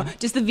members. Yeah. No,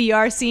 just the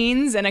VR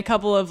scenes and a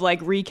couple of like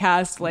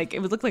recast, like it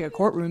would look like a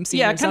courtroom scene.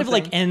 Yeah, or it kind of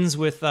something. like ends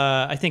with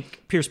I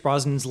think Pierce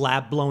Brosnan's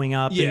lab blowing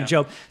up Yeah. and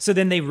Job. So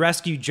then they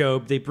rescue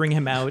Job, they bring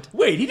him out.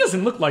 Wait, he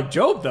doesn't look like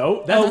Job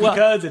though. That's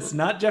because it's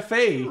not Jeff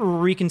Fay.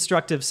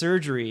 Reconstructive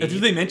surgery.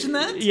 Did they mention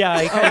that? Yeah,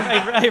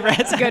 I read.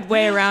 It's a good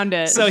way around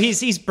it. So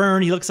he's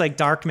burned. He looks like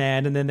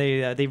Darkman, and then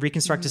they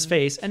reconstruct his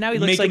face, and now he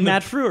looks Make like him the-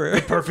 Matt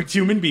Frewer. Perfect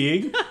human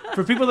being.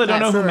 For people that don't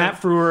know who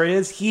Matt Frewer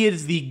is, he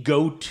is the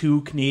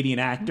go-to Canadian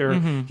actor.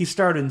 He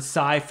starred in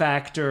Psy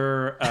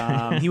Factor.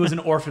 He was in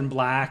Orphan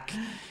Black.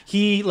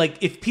 He, like,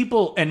 if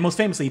people, and most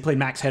famously, he played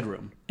Max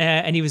Headroom.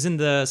 And he was in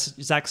the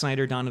Zack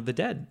Snyder Dawn of the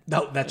Dead.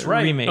 Oh, that's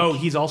right. Remake. Oh,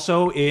 he's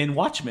also in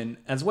Watchmen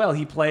as well.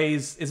 He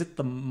plays, is it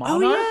the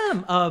Monarch?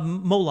 Oh yeah,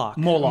 Moloch.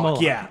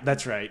 Moloch. Yeah,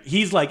 that's right.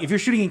 He's like, if you're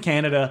shooting in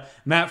Canada,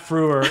 Matt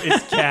Frewer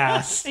is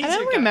cast. I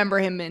don't remember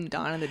him in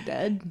Dawn of the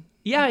Dead.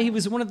 Yeah, he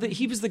was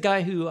he was the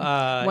guy who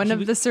One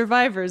of the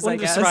survivors, one I of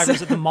the guess.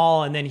 survivors at the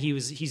mall, and then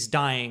he's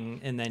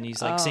dying, and then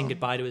he's like saying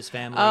goodbye to his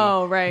family.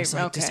 Oh, right, He's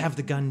like, just okay. have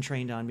the gun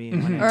trained on me.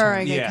 And when I All turn-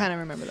 right, Yeah. I kind of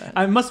remember that.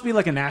 It must be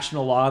like a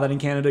national law that in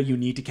Canada you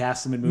need to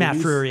cast him in movies. Matt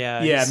Frewer,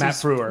 yeah. Yeah, He's- Matt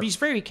he's- Frewer. He's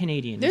very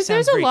Canadian. He There's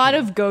sounds a very lot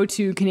Canadian. of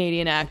go-to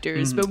Canadian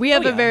actors, but we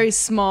have Oh, a yeah. very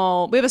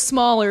small, we have a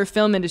smaller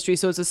film industry,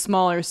 so it's a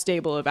smaller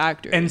stable of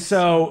actors. And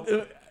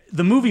so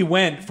the movie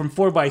went from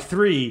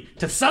 4:3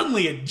 to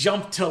suddenly it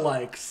jumped to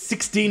like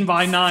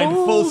 16:9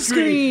 full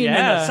screen. Yeah.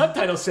 And the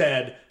subtitle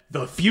said,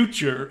 The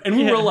Future. And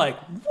we were like,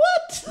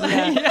 what?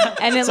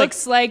 and it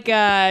looks like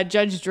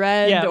Judge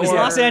Dredd. Yeah, it was or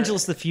Los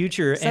Angeles, the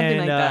future. something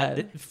and, like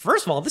that.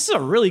 First of all, this is a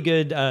really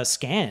good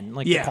scan.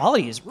 Like, Yeah. the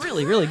quality is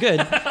really, really good.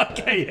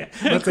 Okay,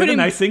 yeah. Let's say the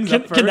nice things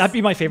up first. Can that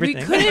be my favorite We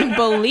thing? couldn't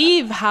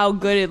believe how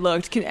good it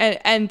looked,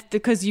 and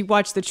because you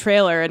watched the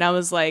trailer, and I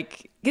was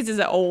like, this is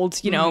an old,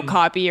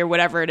 copy or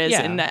whatever it is,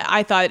 Yeah. and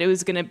I thought it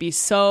was going to be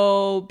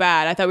so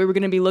bad. I thought we were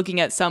going to be looking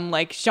at some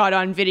like shot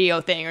on video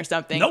thing or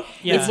something. Nope.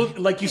 Yeah. It looked,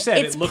 like you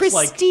said, It's it looks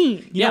pristine.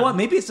 like... You Yeah. know what?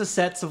 Maybe it's the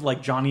sets of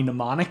like Johnny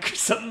Mnemonic or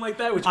something like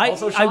that, which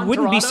also shot I in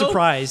wouldn't be Toronto.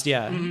 surprised,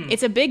 yeah.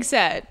 It's a big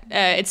set.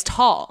 It's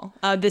tall.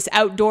 This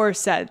outdoor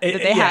set that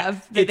they Yeah,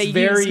 have that it's they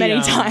very, use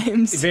many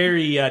times.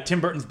 Very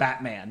Tim Burton's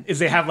Batman, is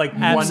they have like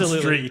Absolutely.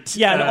 one street.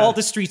 Yeah, and all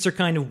the streets are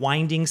kind of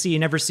winding, so you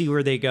never see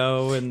where they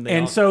go.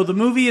 And So the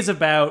movie is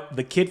about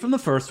the kid from the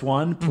first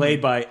one, played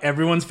by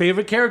everyone's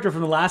favorite character from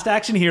The Last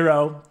Action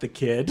Hero, the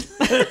kid.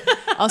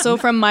 Also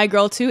from My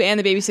Girl 2 and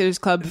the Babysitters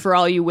Club for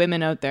all you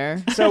women out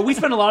there. So we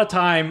spent a lot of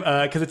time,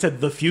 because it said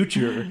the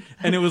future,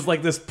 and it was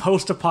like this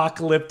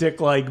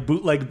post-apocalyptic, like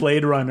bootleg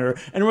Blade Runner,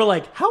 and we're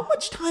like, how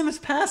much time has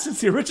passed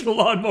since the original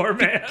Lawnmower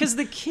Man? Because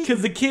the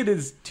kid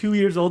is 2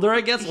 years older,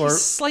 I guess, or...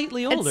 he's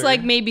slightly older. It's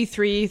like maybe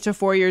 3 to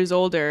 4 years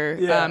older.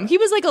 Yeah. He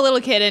was like a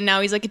little kid and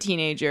now he's like a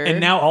teenager. And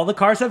now all the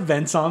cars have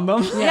vents on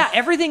them. yeah,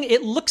 everything.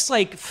 It looks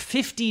like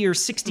 50 or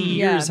 60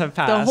 years have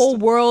passed. The whole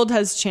world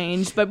has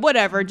changed, but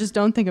whatever. Just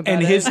don't think about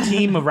And it. his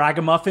team of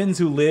ragamuffins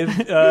who live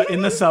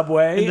in the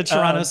subway. in the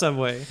Toronto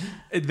subway.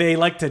 They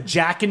like to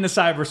jack into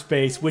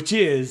cyberspace, which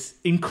is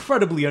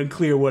incredibly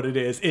unclear what it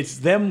is. It's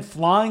them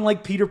flying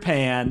like Peter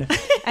Pan,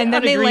 and then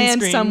on a they green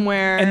land screen.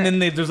 somewhere. and then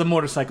there's a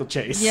motorcycle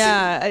chase.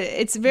 yeah,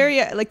 it's very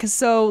like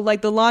so.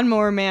 Like the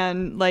Lawnmower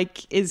Man,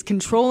 like is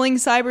controlling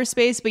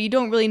cyberspace, but you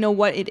don't really know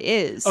what it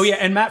is. Oh yeah,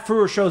 and Matt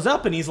Frewer shows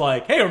up and he's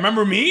like, "Hey,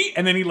 remember me?"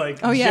 And then he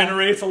like yeah.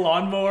 generates a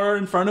lawnmower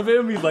in front of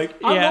him. He's like,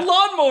 "I'm Yeah. the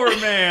Lawnmower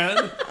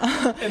Man,"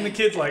 and the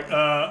kid's like,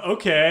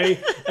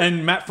 "Okay."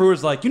 And Matt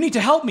Frewer's like, "You need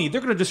to help me. They're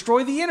going to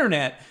destroy the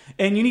internet,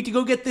 and you need to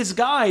go get this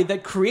guy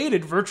that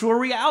created virtual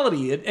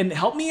reality and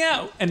help me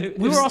out." And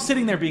we were all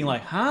sitting there being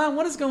like, "Huh?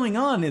 What is going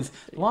on? Is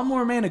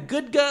Lawnmower Man a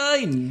good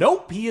guy?"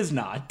 Nope, he is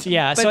not.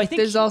 Yeah, but so I think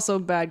there's also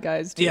bad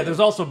guys too. Yeah, there's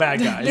also bad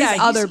guys. yeah,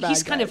 other bad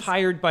he's kind of guys.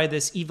 hired by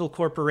this evil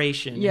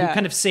corporation Yeah. who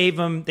kind of save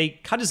him. They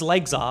cut his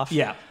legs off.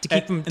 Yeah, to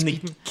keep him. and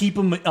they keep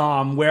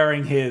him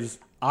wearing his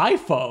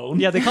iPhone.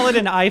 Yeah, they call it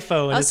an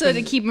iPhone. and Also it's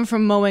to been- keep him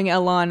from mowing a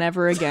lawn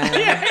ever again.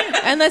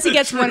 Unless he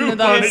gets one of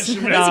those.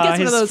 punishment. Unless he gets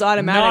one of those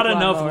automatic. Not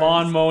enough lawnmowers.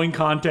 lawn mowing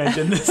content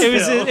in this. it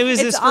was film. it was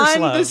his It's first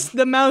on love.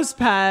 the mouse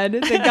pad.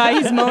 The guy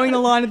who's mowing the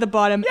lawn at the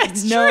bottom.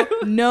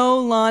 No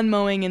lawn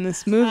mowing in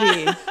this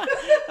movie.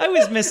 I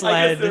was I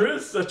misled. guess there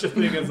is such a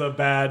thing as a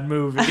bad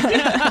movie.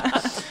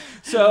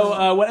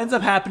 So what ends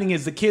up happening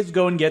is the kids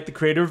go and get the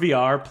creator of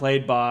VR,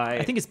 played by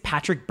I think it's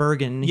Patrick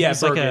Bergen. Yeah,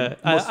 He's Bergen.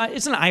 like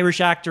it's an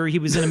Irish actor. He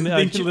was in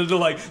a they're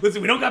like,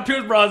 listen, we don't got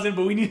Pierce Brosnan,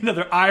 but we need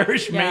another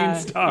Irish main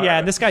star.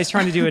 yeah. This guy's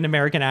trying to do an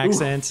American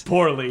accent.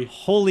 Poorly.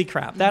 Holy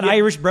crap! That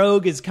Irish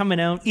brogue is coming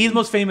out. He's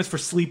most famous for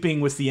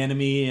Sleeping with the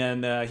Enemy,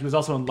 and he was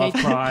also in Love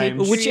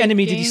Crimes. Which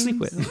enemy did you Games. sleep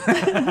with?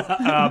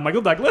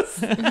 Michael Douglas.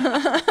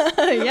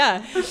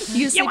 Yeah,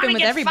 he was sleeping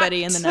with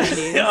everybody in the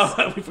 90s.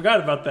 Oh, we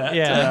forgot about that.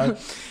 Yeah.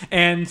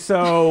 And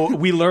so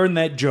we learn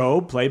that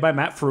Job, played by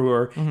Matt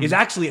Frewer, is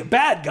actually a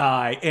bad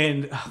guy.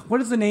 And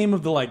what is the name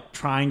of the like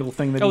triangle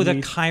thing that Oh, he the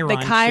needs? Chiron.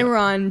 The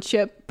Chiron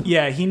chip.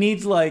 Yeah, he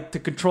needs like to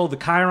control the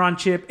Chiron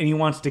chip, and he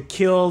wants to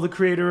kill the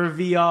creator of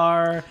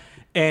VR,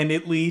 and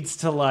it leads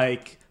to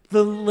like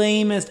the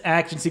lamest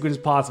action sequence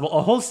possible.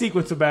 A whole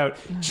sequence about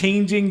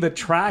changing the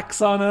tracks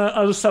on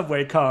a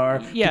subway car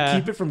to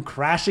keep it from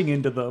crashing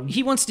into them.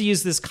 He wants to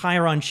use this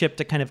Chiron chip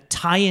to kind of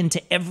tie into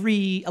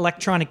every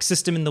electronic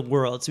system in the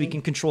world, so he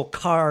can control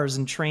cars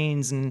and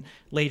trains and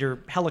later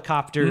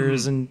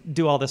helicopters and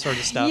do all this sort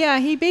of stuff. Yeah,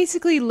 he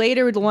basically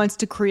later wants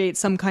to create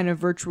some kind of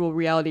virtual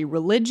reality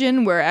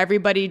religion where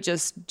everybody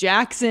just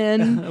jacks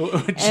in.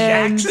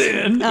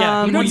 Jackson.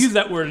 Yeah, we don't use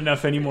that word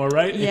enough anymore,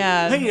 right?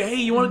 Yeah. Hey,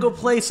 you want to go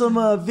play some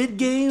vid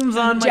games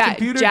on my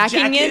computer?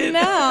 Jacking in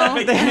now.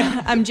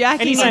 I'm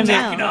jacking in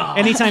now.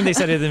 Anytime they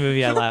said it in the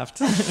movie, I laughed.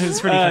 It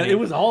was pretty funny. It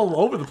was all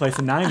over the place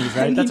in the 90s,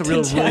 right? That's a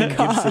real William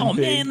Gibson oh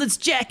thing. man, let's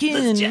jack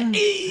in.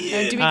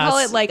 Do we call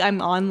it like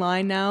I'm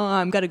online now?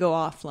 I'm gotta go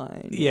offline.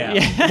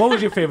 Yeah. What was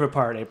your favorite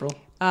part, April?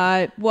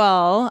 I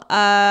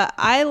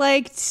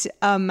liked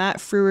Matt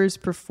Frewer's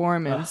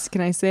performance.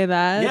 Can I say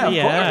that? Yeah, of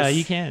Yeah, course.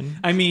 you can.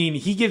 I mean,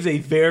 he gives a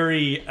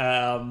very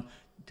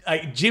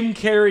Jim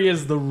Carrey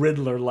as the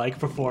Riddler-like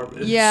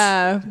performance.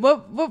 Yeah.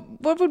 What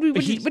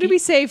did we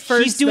say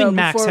first? He's doing though,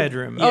 Max before-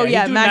 Headroom. Oh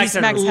Yeah, yeah, he's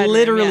doing Max Max Headroom.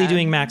 Literally yeah.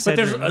 doing Max But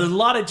there's Headroom. a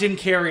lot of Jim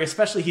Carrey,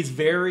 especially he's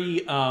very,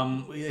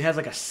 it has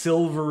like a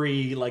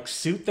silvery like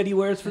suit that he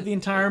wears for the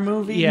entire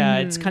movie. Yeah,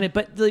 it's kind of.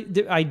 But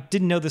I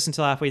didn't know this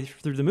until halfway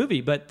through the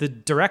movie. But the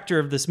director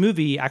of this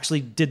movie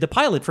actually did the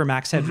pilot for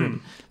Max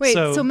Headroom. Wait,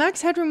 so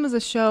Max Headroom was a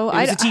show?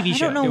 It was a TV I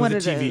show. don't know It what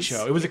was a TV is.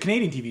 show. It was a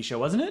Canadian TV show,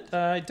 wasn't it?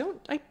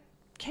 I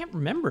can't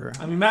remember.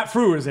 I mean, Matt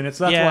Frewer's in it,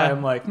 so that's Yeah. why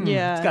I'm like,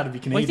 Yeah. it's got to be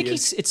Canadian. Well, I think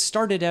it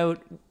started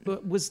out.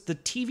 Was the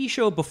TV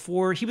show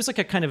before? He was like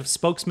a kind of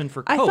spokesman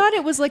for I Coke. thought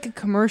it was like a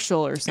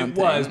commercial or It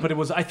something. was, but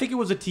I think it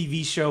was a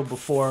TV show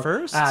before.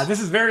 First? This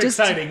is very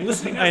exciting.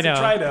 Listening I us know. to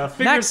try to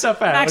figure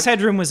stuff out. Max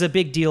Headroom was a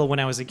big deal when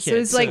I was a kid. So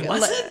it's like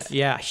Was it?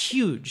 yeah,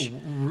 huge.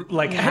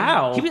 Like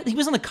how? He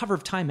was on the cover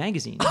of Time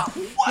magazine.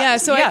 yeah.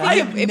 So Yeah,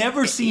 I think I've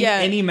never seen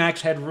any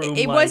Max Headroom.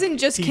 It like, wasn't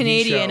just TV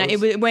Canadian.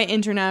 shows. It went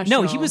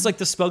international. No, he was like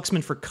the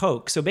spokesman for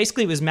Coke. So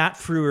basically, it was Matt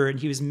Frewer, and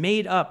he was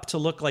made up to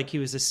look like he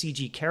was a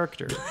CG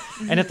character.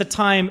 And at the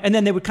time, and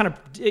then they would kind of,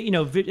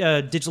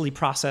 digitally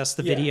process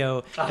the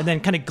video and then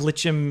kind of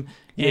glitch him.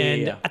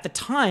 And at the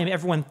time,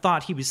 everyone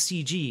thought he was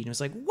CG, and it was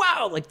like,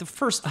 wow, like the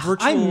first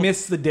virtual. I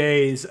miss the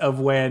days of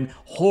when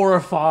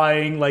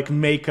horrifying like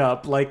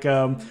makeup, like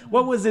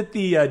what was it,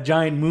 the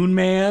giant moon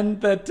man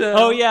that?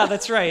 Oh yeah,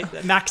 that's right,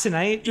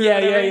 Maxonite. or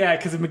whatever. yeah.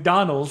 Because of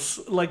McDonald's,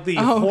 like the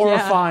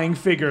horrifying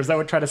figures that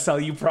would try to sell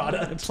you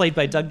product. Played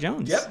by Doug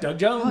Jones. Yep, Doug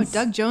Jones. Oh,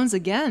 Doug Jones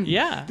again.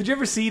 Yeah. Did you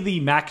ever see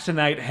the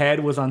Maxonite head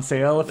was on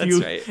sale?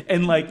 Right.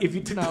 And like if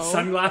you took the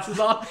sunglasses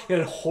off, it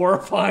had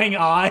horrifying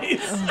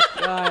eyes.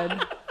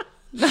 God.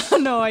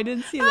 No, I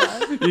didn't see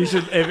that. You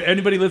should. If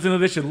anybody listening to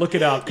this should look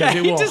it up because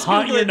it you will just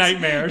haunt Google your it.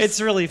 nightmares. It's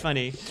really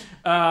funny.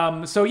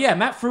 So yeah,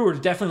 Matt Frewer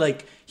is definitely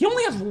like he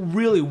only has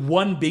really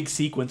one big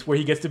sequence where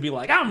he gets to be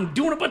like, I'm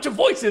doing a bunch of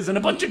voices and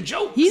a bunch of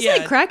jokes. He's Yeah.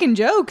 like cracking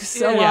jokes a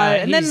Yeah, lot,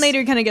 and then he's-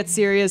 later kind of gets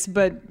serious.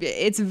 But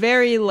it's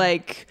very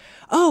like,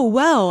 oh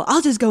well,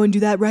 I'll just go and do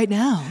that right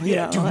now. You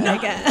know, do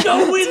like, not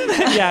go in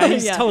there. Yeah,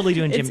 he's yeah. totally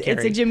doing Jim It's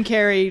Carrey. a Jim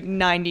Carrey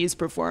 '90s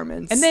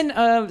performance. And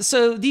then,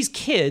 so these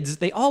kids,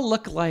 they all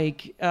look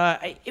like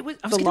I was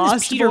getting Lost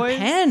this Peter Boys?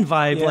 Pan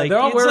vibe. Yeah, like they're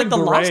all it's wearing like the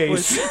Lost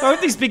berets. Boys. Or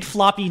these big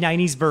floppy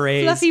 '90s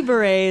berets. fluffy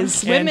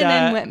berets, women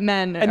and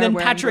men. And are then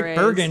wearing Patrick berets.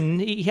 Bergen,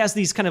 he has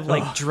these kind of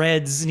like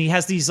dreads, and he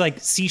has these like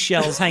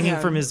seashells hanging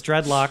from his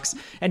dreadlocks,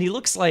 and he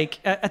looks like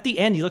at the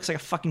end he looks like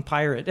a fucking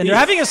pirate. And they're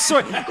having a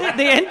sword.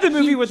 They end the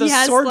movie with He a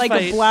has sword like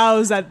fight. a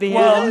blouse at the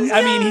Well, end.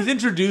 I mean, he's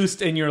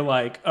introduced, and you're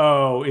like,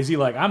 "Oh, is he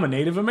like I'm a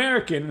Native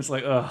American?" It's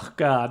like, "Oh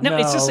God, no!" No,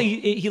 it's just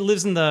he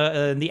lives in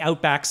the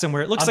outback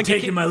somewhere. It looks I'm like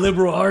taking my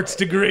liberal arts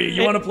degree.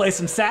 You want to play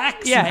some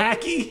sax? yeah, some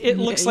hacky? It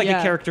looks like a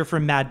Yeah. character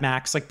from Mad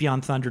Max, like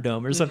Beyond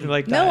Thunderdome or something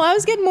like that. No, I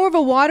was getting more of a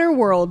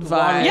Waterworld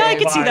vibe. Yeah, I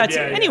could see vibe, that too.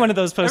 yeah, yeah. Any one of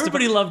those posters.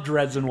 Everybody loved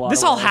Dreads and Water.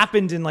 This all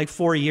happened in like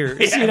 4 years.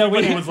 Yeah, you know,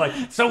 everybody was like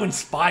so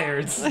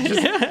inspired. Just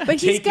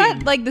But he's taking-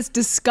 got like this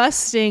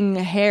disgusting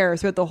hair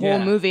throughout the whole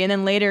Yeah. movie, and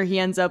then later he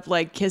ends up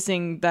like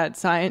kissing that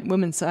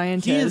women's He is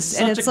scientist,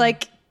 such and it's a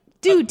like,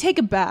 dude, take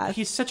a bath.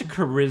 He's such a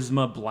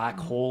charisma black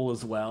hole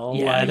as well.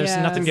 Yeah, Like, there's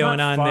Yeah. nothing it's going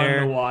not on fun there.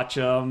 to watch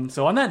him.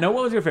 So on that note,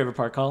 what was your favorite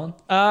part, Colin?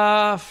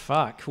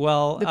 Fuck.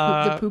 Well,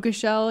 The puka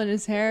shell in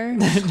his hair.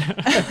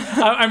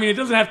 I mean, it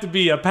doesn't have to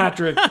be a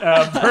Patrick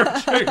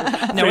Birch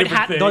no,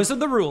 favorite thing. those are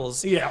the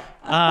rules. Yeah.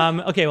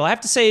 Okay, well, I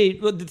have to say,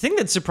 the thing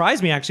that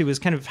surprised me actually was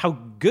kind of how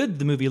good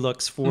the movie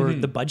looks for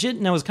the budget,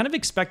 and I was kind of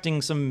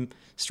expecting some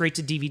straight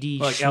to DVD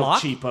Like El schlock.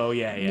 Cheapo,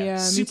 yeah. Yeah. me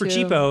Super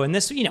too. cheapo, and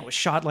this was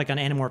shot like on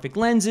anamorphic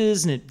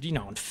lenses and it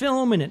on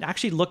film, and it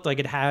actually looked like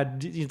it had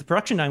the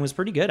production time was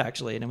pretty good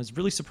actually, and I was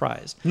really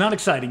surprised. Not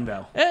exciting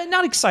though.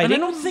 Not exciting.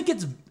 And I don't think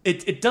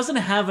it doesn't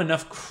have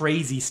enough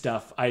crazy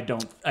stuff. I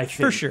think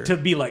For sure. to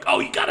be like, oh,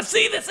 you gotta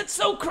see this. It's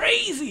so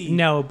crazy.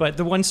 No, but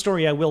the one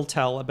story I will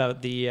tell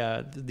about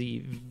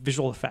the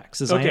visual effects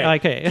is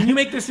Okay. Can you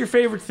make this your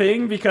favorite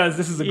thing, because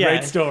this is a Yeah.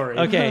 great story?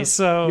 Okay,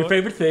 so your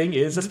favorite thing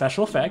is a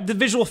special effect. the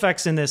visual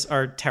effects in this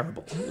are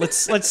terrible.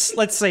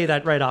 Let's say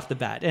that right off the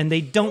bat, and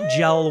they don't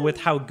gel with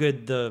how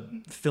good the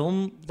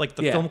film, like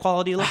the Yeah. film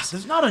quality looks.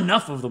 There's not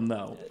enough of them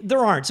though. There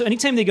aren't. So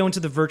anytime they go into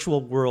the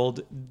virtual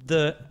world,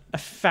 the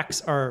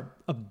effects are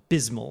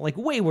abysmal, like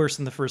way worse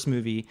than the first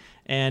movie.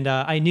 And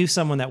I knew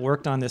someone that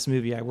worked on this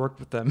movie. I worked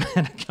with them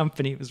at a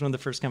company. It was one of the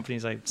first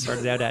companies I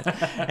started out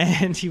at.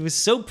 And he was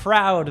so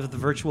proud of the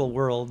virtual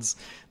worlds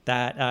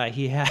that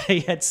he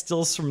had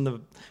stills from the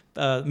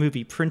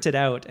movie printed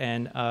out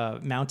and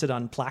mounted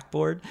on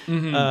blackboard,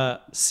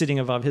 sitting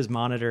above his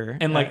monitor.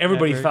 And like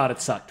everybody thought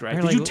it sucked, right?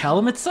 They're Did like, you tell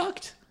him it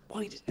sucked? Well,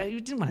 he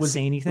didn't want to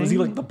say anything. Was he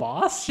like the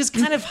boss? Just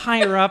kind of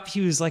higher up,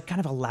 he was like kind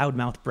of a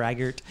loudmouth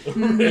braggart.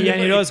 Yeah,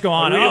 he'd always go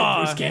on. Real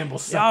Bruce Campbell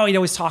sucked. Oh, he'd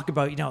always talk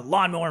about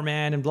Lawnmower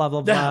Man and blah blah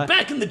blah.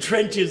 Back in the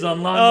trenches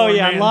on Lawnmower Oh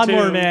yeah, Man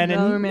Lawnmower 2. Man.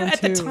 Lawnmower And Man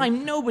at the 2.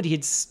 time, nobody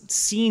had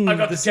seen. I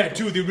got the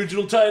tattoo, the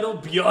original title,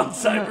 Beyond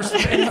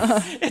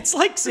Cyberspace. It's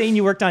like saying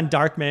you worked on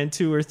Darkman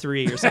 2 or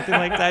 3 or something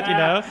like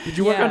that. Did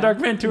you work Yeah. on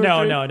Darkman 2 or No,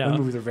 3? no, no. Those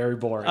movies are very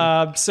boring.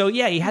 So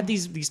yeah, he had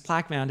these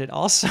plaque mounted.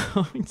 Also,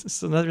 this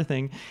is another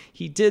thing.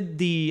 He did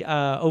the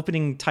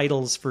opening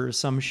titles for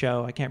some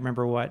show. I can't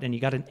remember what, and he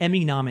got an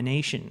Emmy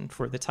nomination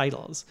for the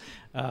titles.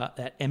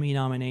 That Emmy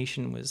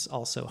nomination was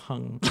also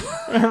hung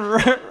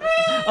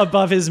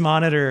above his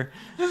monitor.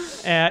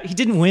 He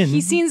didn't win.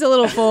 He seems a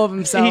little full of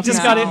himself. He just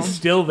now. got it-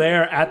 Still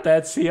there at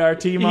that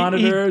CRT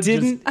monitor,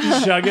 didn't-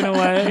 just chugging He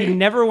away.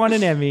 never won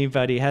an Emmy,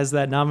 but he has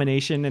that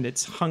nomination, and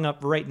it's hung up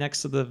right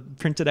next to the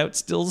printed out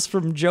stills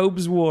from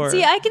Job's War.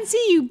 See, I can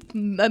see you,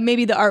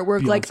 maybe the artwork.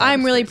 Beyond Like,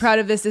 I'm really cyberspace. proud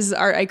of this. This is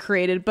art I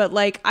created. But,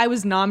 like, I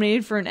was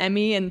nominated for an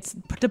Emmy, and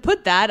to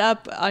put that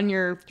up on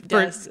your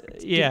desk,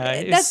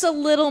 yeah, that's a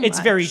little It's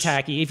very much.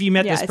 tacky. If you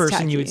met Yeah, this it's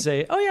person, you would tacky.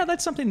 say, "Oh yeah,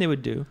 that's something they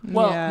would do."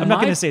 Well, Yeah. I'm not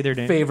my gonna say their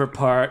name. favorite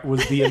part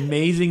was the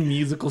amazing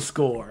musical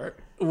score,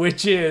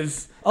 which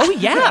is Oh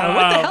yeah,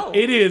 what the hell?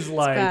 It is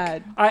like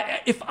bad.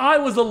 if I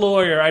was a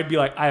lawyer, I'd be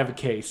like, I have a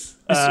case.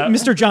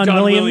 Mr. John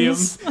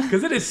Williams.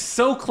 Because it is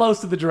so close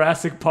to the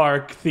Jurassic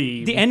Park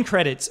theme. The end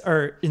credits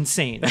are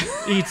insane.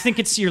 You'd think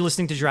you're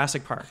listening to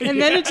Jurassic Park. And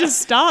then it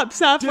just stops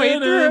halfway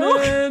through.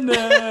 and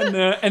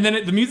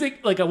then the music,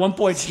 like at one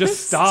point,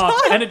 just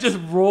stops, and it just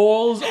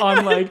rolls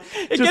on like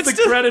just gets the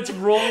to- credits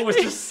roll with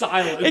just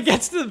silence. It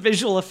gets to the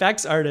visual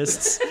effects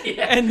artists,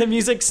 and the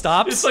music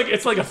stops.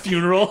 It's like a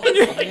funeral.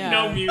 It's like Yeah.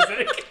 no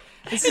music.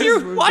 This And is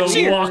you're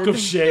watching The walk of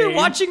shame. You're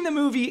watching the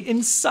movie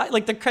in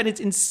like the credits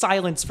in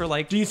silence for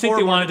like. Do you think 4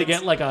 they wanted to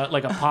minutes. get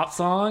like a pop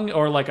song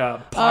or like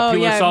a popular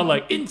yeah. song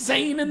like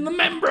 "Insane in the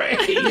Membrane"?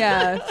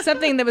 Yeah,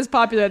 something that was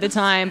popular at the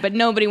time, but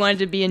nobody wanted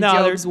to be in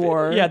Job's there's-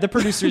 War. Yeah, the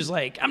producer's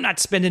like, I'm not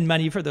spending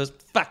money for those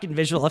fucking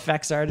visual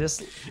effects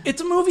artists.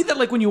 It's a movie that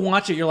like when you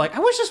watch it, you're like, I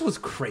wish this was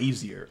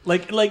crazier.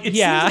 Like it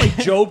Yeah. seems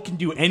like Job can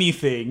do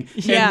anything,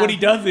 Yeah. and what he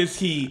does is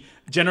he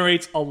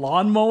generates a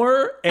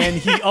lawnmower, and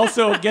he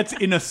also gets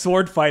in a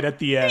sword fight at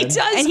the end. He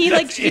does. And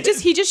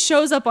he just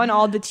shows up on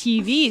all the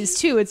TVs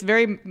too. It's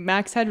very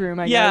Max Headroom,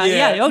 I Yeah,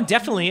 guess. yeah, oh,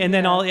 definitely. And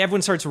then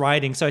everyone starts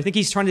rioting. So I think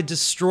he's trying to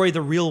destroy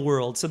the real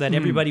world so that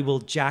everybody will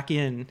jack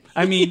in.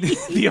 I mean,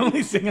 the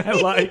only thing I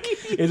like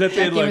is that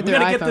they're Jacking like, with we're their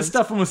gonna get this iPhones.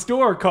 stuff from a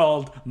store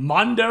called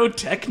Mondo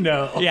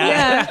Techno. Yeah.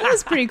 Yeah, that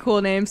was a pretty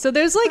cool name. So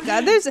there's like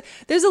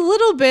there's a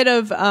little bit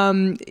of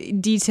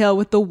detail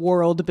with the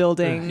world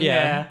building.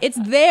 Yeah. It's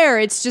there.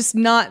 It's just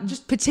not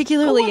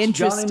particularly Johnny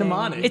interesting.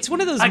 Mnemonic. It's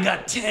one of those. I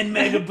got 10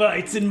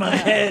 megabytes in my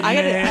head. I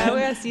man.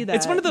 gotta see that.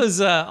 It's one of those.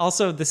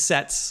 Also, the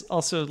sets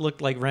also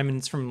look like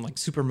remnants from like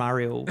Super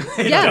Mario.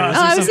 Yeah, does, or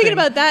I was thinking something.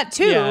 about that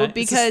too Yeah, it's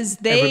because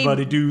they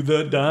Everybody do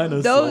the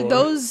dinosaur.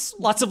 those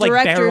Lots of like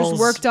directors barrels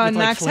worked on with,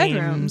 like, Max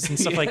Headroom. flames and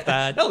stuff like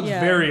that. That was Yeah.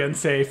 very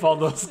unsafe. All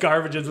those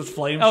garbages with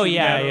flames. Oh shooting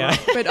yeah, out of yeah.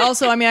 them. But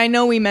also, I mean, I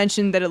know we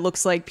mentioned that it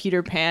looks like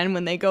Peter Pan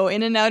when they go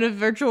in and out of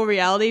virtual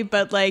reality,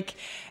 but like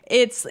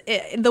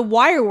the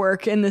wire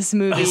work in this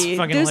movie.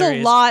 fucking There's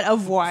hilarious. a lot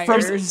of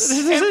wires.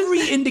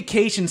 Every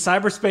indication,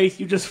 cyberspace,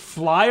 you just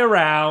fly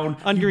around,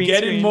 On you green get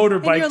screen. in And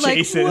motorbike you're like,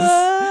 chases,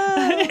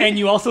 "Whoa." and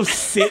you also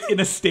sit in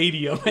a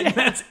stadium, and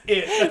that's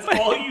it. That's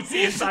all you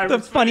see in cyberspace. The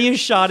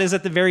funniest shot is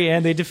at the very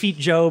end. They defeat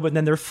Job, and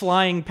then they're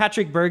flying.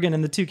 Patrick Bergen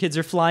and the two kids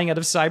are flying out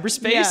of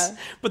cyberspace, Yeah.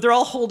 but they're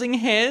all holding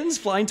hands,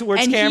 flying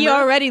towards And camera. he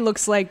already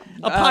looks like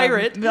A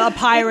pirate. A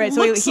pirate.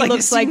 So Looks he like a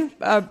looks like scene-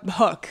 a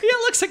Hook. Yeah,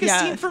 it looks like a Yeah.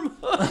 scene from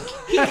Hook.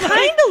 He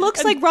kind of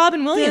looks like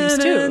Robin Williams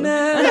too.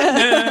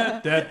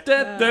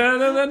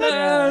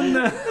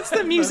 That's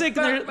the music.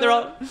 And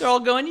they're all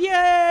going,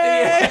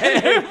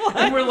 yay!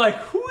 And we're like,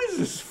 who is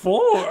this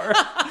for?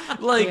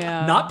 Like,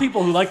 Yeah. not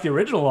people who like the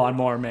original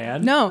Lawnmower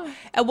Man. No,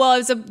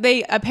 well,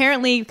 they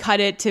apparently cut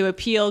it to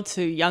appeal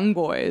to young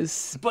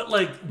boys. But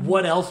like,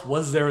 what else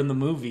was there in the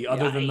movie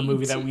other than the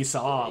movie that we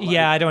saw? Like,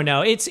 Yeah, I don't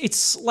know.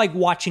 It's like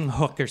watching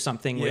Hook or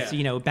something with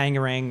Yeah.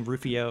 Bangarang,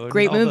 Rufio, and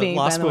Great all the movie,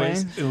 by Lost the way.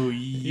 Boys. Ooh,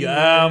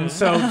 yeah.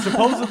 So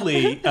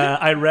supposedly,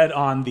 I read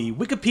on the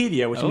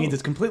Wikipedia, which means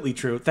it's completely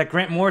true, that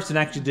Grant Morrison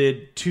actually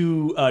did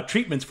 2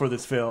 treatments for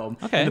this film.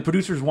 Okay. And the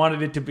producers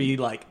wanted it to be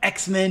like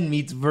X-Men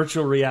meets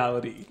virtual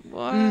reality.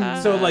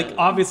 So like,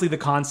 obviously the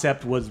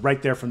concept was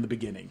right there from the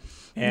beginning.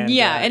 And,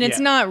 And it's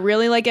not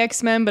really like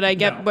X-Men, but I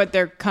get No. what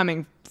they're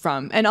coming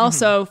from. And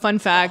also, fun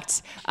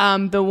fact,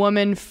 the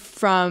woman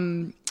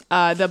from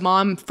the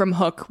mom from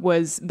Hook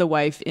was the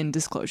wife in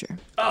Disclosure.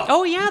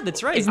 Oh, yeah,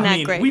 that's right. Isn't I that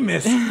mean, great? we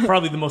missed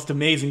probably the most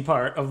amazing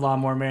part of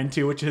Lawnmower Man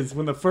 2, which is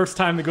when the first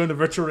time they go into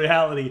virtual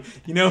reality,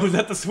 you know who's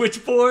at the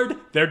switchboard?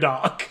 Their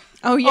dog.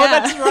 Oh yeah,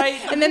 that's right.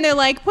 And then they're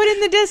like, put in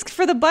the disc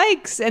for the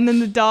bikes, and then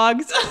the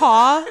dog's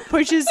paw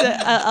pushes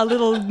a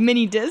little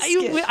mini disc.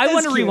 I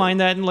want to rewind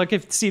that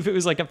and see if it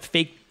was like a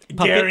fake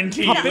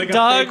Guaranteed. puppet Like a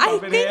dog. fake I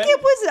puppet think hand. it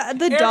was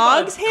the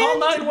dog's Call hand.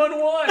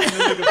 911. And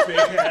then like a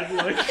fake hand,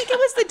 like, I think it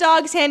was the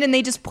dog's hand, and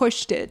they just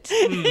pushed it.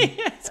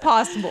 It's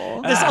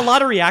possible. There's a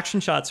lot of reaction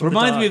shots. With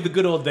reminds the me dog. of the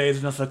good old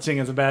days. No such thing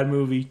as a bad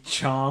movie.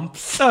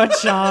 Chomps. Oh,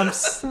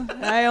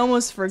 chomps. I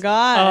almost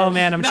forgot. Oh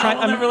man, I'm No, trying.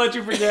 I'll never let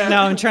you forget.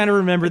 Now I'm trying to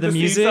remember the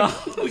theme music. song.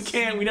 We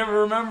can't. We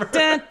never remember.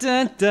 Dun,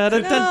 dun, dun,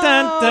 dun, dun,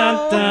 dun,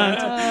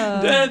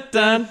 dun, dun,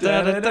 dun,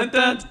 dun, dun,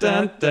 dun,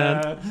 dun,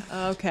 dun.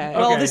 Okay.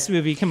 Well, Okay. this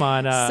movie, come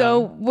on.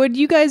 So, would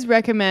you guys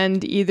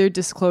recommend either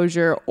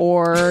Disclosure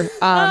or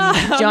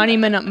Johnny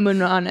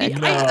Mnemonic?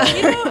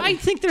 I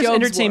think there's Job's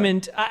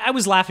entertainment. I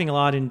was laughing a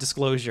lot in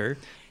Disclosure.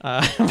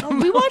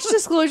 We watched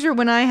Disclosure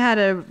when I had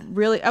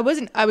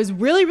I was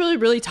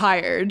really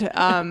tired.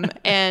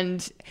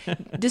 And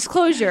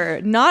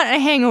Disclosure, not a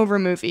hangover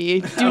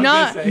movie. Do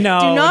not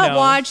No.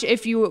 watch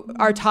if you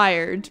are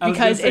tired I was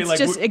because gonna say, it's like,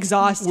 just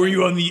exhausting. Were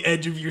you on the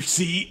edge of your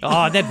seat?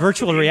 Oh, that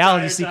virtual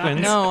reality entire time.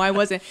 sequence. No, I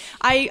wasn't.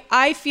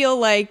 I feel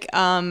like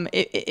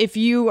if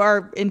you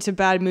are into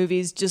bad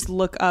movies, just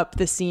look up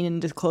the scene in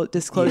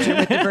Disclosure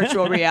with the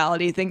virtual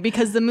reality thing,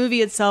 because the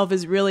movie itself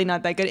is really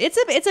not that good.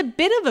 It's a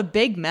bit of a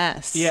big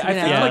mess. Yeah, I you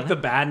think know? like the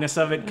badness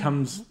of it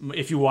comes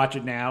if you watch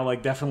it now.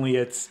 Like definitely,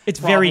 it's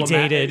very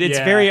problematic. dated. It's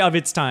Yeah. very of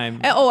its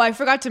time. Oh, I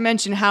forgot to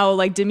mention how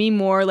like Demi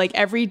Moore, like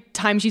every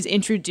time she's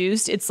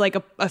introduced, it's like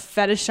a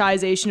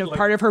fetishization of Like,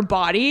 part of her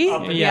body.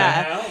 up and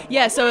Yeah, down.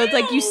 yeah. So it's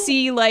like you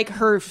see like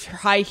her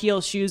high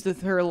heel shoes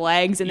with her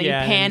legs, and then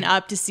Yeah, you pan and-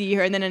 up to see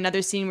her, and then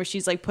another scene where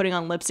she's like putting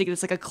on lipstick.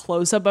 It's like a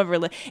close up of her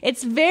lip.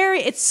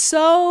 It's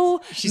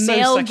so She's so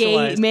male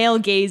sexualized. male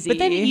gazy. But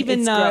then even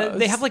It's gross.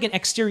 they have like an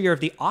exterior of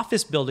the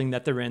office building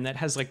that they're in that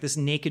has like this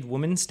naked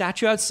woman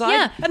statue outside.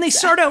 Yeah. And they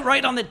start out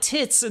right on the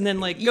tits and then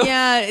like go.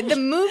 Yeah, the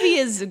movie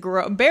is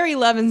Barry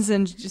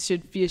Levinson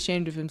should be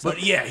ashamed of himself.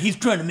 But yeah, he's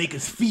trying to make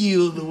us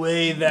feel the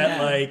way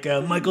that like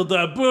Michael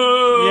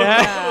Dabu.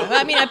 Yeah.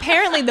 I mean,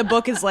 apparently the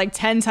book is like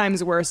 10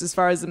 times worse as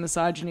far as the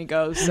misogyny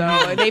goes.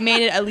 So they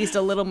made it at least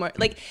a little more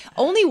like,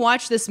 only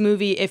watch this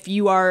movie if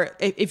you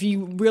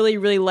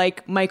really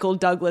like Michael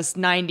Douglas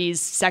 90s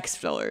sex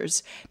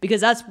fillers,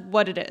 because that's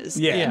what it is.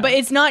 Yeah. But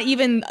it's not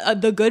even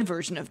the good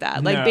version of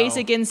that. Like No.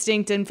 Basic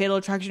Instinct and Fatal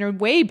Attraction are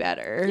way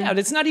better. Yeah, but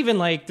it's not even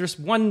like there's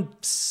one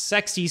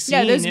sexy scene.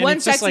 Yeah, there's and one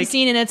it's just, sexy like,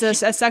 scene and it's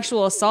a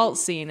sexual assault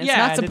scene. It's Yeah,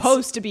 not and it's-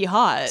 supposed to be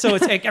hot. So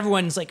it's like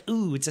everyone's like,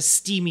 ooh, it's a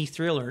steamy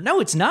thriller. No,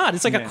 it's not.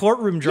 It's like a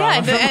courtroom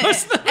yeah, drama.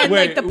 and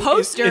like the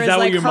poster is that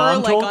like what your her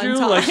mom like told on you?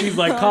 top. Like she's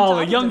like, on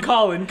Colin, top young of it.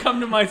 Colin, come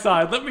to my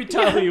side. Let me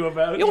tell you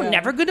about it. You're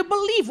never going to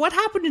believe what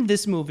happened in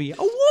this movie. A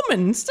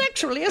woman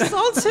sexually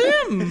assaults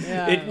him.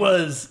 It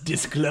was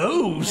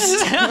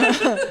disclosed.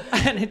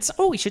 And it's,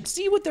 we should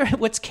see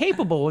what's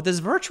capable with this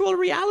virtual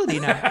reality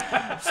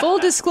now. Full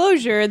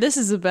disclosure, this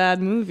is a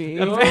bad movie.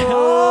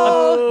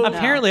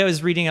 Apparently, I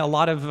was reading a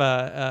lot of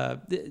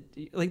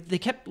like they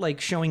kept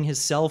like showing his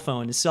cell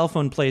phone. His cell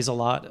phone plays a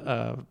lot.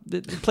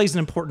 It plays an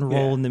important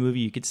role in the movie,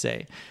 you could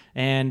say.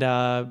 And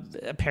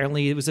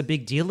apparently it was a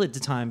big deal at the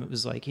time. It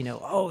was like,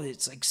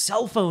 it's like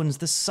cell phones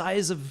the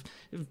size of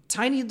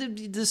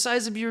the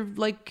size of your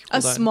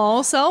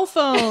small cell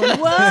phone.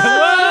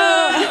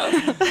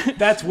 Whoa!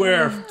 That's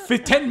where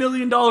 $10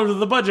 million of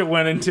the budget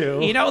went into.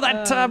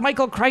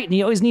 Michael Crichton,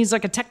 he always needs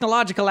like a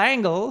technological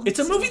angle. It's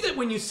a movie that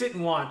when you sit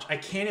and watch, I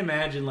can't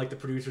imagine like the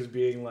producers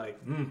being like,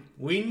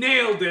 we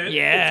nailed it.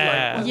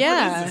 Yeah. It's like,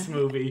 what is this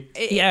movie?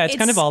 It's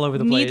kind of all over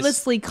the place.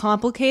 Needlessly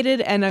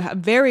complicated and a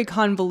very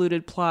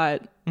convoluted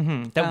plot.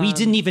 That we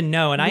didn't even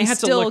know, and I had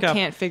to look up.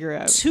 Can't figure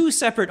out 2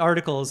 separate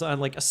articles on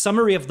like a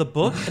summary of the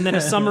book and then a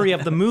summary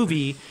of the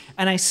movie,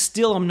 and I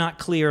still am not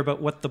clear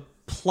about what the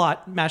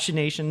plot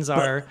machinations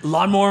are. But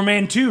Lawnmower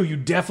Man 2, you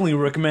definitely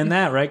recommend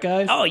that, right,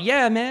 guys? Oh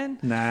yeah, man.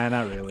 Nah,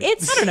 not really. I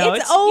don't know.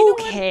 It's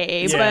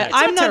okay, Yeah, but it's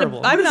I'm not not.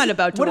 terrible. I'm not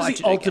about to watch it. What is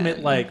the ultimate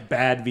again. like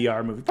bad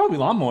VR movie? Probably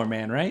Lawnmower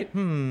Man, right?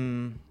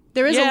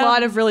 There is Yeah. a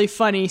lot of really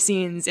funny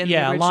scenes in the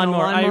original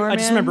Lawnmower I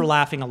just Man. remember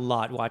laughing a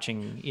lot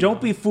watching.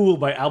 Don't be fooled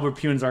by Albert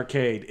Pune's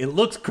Arcade. It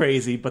looks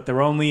crazy, but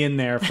they're only in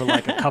there for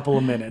like a couple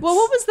of minutes. Well,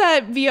 what was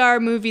that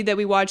VR movie that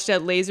we watched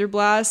at Laser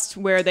Blast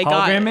where they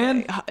Hologram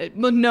Man?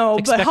 Well, no,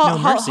 Expect but No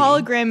Mercy.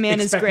 Hologram Man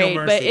Expect is No great,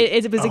 Mercy. but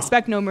it was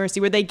Expect No Mercy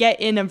where they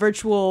get in a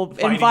virtual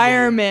Fighting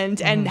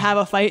environment and have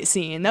a fight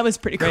scene. That was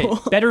pretty Great. cool.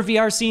 Better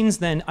VR scenes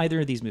than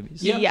either of these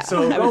movies. Yep. Yeah,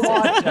 So I go would say.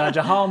 watch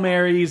Jahal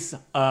Mary's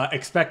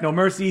Expect No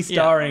Mercy,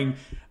 starring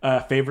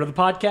favorite of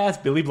the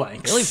podcast, Billy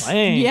Blanks. Really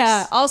thanks.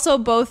 Yeah. Also,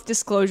 both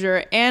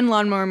Disclosure and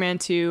Lawnmower Man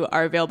 2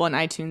 are available on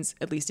iTunes,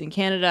 at least in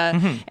Canada.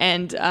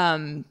 And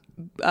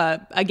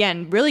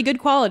again, really good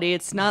quality.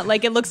 It's not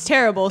like it looks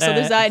terrible. So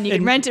there's that, and you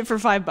can rent it for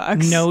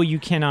 $5. No, you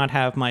cannot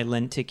have my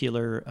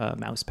lenticular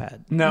mouse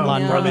pad. No,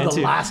 Lawnmower probably Man the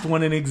 2. last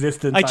one in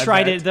existence. I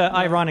tried bet. it.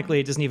 Ironically,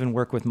 it doesn't even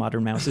work with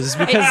modern mouses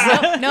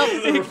because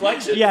Nope. The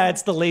reflection. yeah,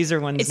 it's the laser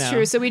ones It's now.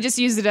 true. So we just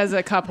used it as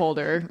a cup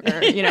holder. Or,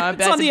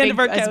 that's on the a end big, of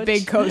our that's a couch.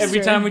 big coaster.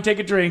 Every time we take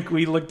a drink,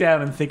 we look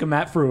down and think of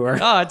Matt Frewer.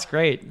 Oh, it's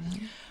great.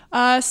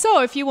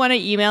 So if you want to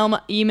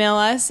email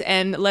us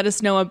and let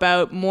us know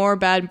about more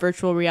bad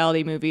virtual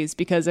reality movies,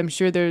 because I'm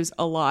sure there's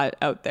a lot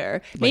out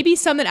there. Maybe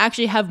some that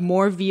actually have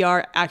more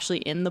VR actually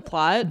in the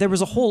plot. There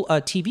was a whole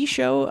TV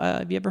show.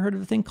 Have you ever heard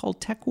of a thing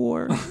called Tech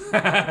War?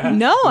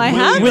 No, I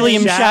haven't.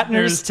 William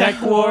Shatner's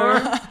Tech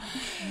War.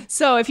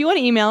 So if you want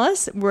to email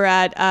us, we're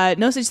at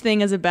no such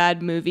thing as a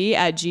bad movie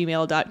at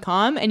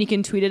gmail.com, and you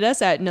can tweet at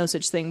us at no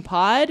such thing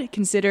pod.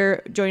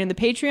 Consider joining the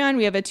Patreon.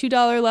 We have a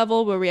 $2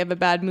 level where we have a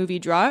bad movie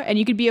draw, and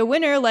you could be a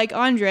winner like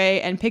Andre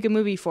and pick a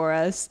movie for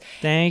us.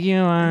 Thank you,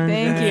 Andre.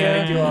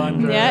 Thank you.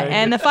 Andre. Yeah,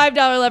 and the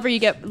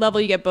 $5 level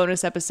you get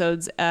bonus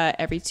episodes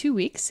every 2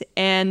 weeks.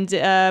 And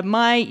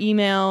my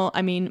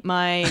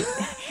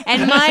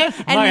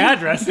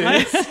address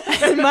is.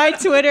 my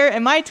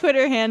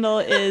Twitter handle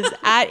is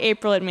at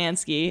April at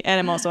Mansky, and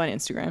I'm also on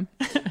Instagram.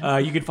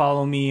 You can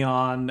follow me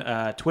on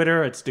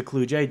Twitter. It's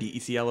Decloux,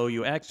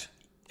 DECLOUX.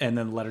 And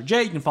then the letter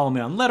J. You can follow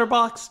me on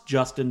Letterboxd,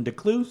 Justin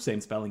Decloux,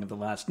 same spelling of the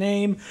last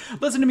name.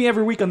 Listen to me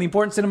every week on the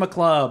Important Cinema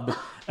Club,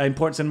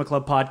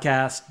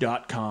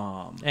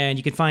 ImportantCinemaClubPodcast.com. And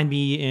you can find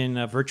me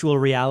in virtual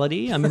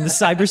reality. I'm in the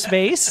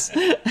cyberspace.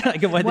 I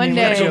can wid the One name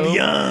day. of the show.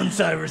 Beyond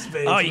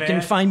cyberspace. Oh, you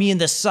can find me in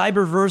the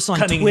cyberverse on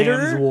Cunningham's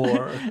Twitter.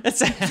 War.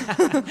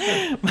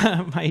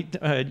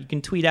 You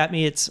can tweet at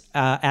me. It's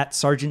at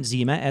Sergeant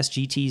Zima,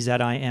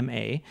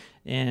 SGTZIMA.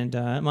 And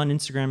I'm on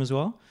Instagram as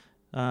well.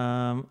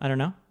 I don't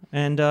know.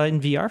 And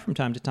in VR from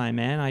time to time,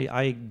 man.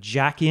 I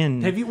jack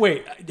in. Have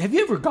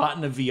you ever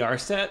gotten a VR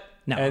set?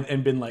 No.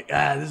 And been like,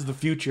 this is the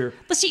future.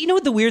 But see, you know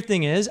what the weird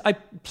thing is? I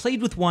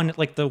played with one at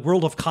like the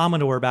World of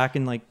Commodore back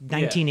in like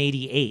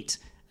 1988.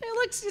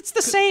 It's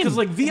the same. Because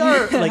like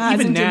VR, like even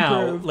Hasn't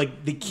now, improved.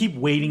 like they keep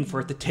waiting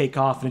for it to take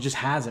off, and it just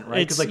hasn't, right?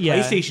 Because like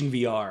It's- yeah. PlayStation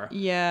VR,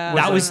 Yeah.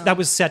 that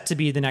was set to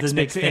be the next The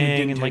big next thing, and it thing,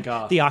 didn't and like take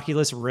off. the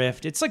Oculus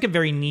Rift. It's like a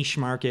very niche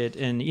market,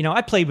 and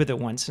I played with it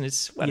once, and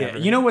it's whatever.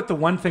 Yeah, you know what? The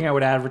one thing I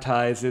would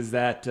advertise is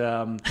that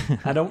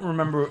I don't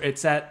remember.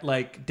 It's at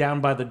like down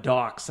by the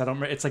docks. I don't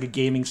remember. It's like a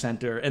gaming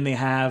center, and they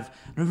have.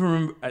 I don't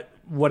remember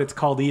what it's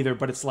called either,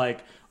 but it's like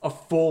a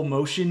full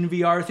motion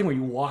VR thing where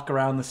you walk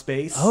around the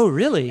space. Oh,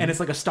 really? And it's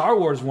like a Star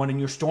Wars one, and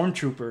you're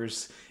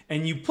stormtroopers,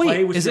 and you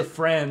play with is your it-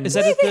 friends. is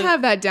that Maybe at they the-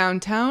 have that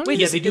downtown.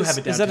 Yeah, they do have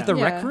it Is that at the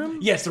downtown. rec Yeah. room?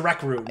 Yes, the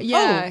rec room.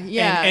 Yeah,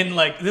 yeah. And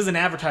like, this is an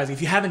advertising.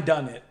 If you haven't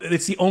done it,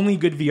 it's the only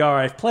good VR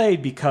I've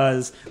played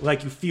because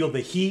like you feel the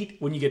heat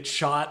when you get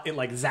shot. It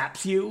like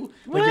zaps you.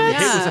 Like you're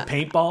hit Yeah. with a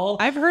paintball.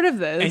 I've heard of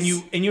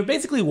this. and you're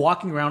basically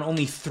walking around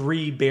only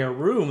 3 bare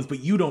rooms, but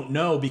you don't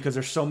know because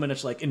there's so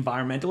much like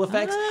environmental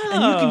effects,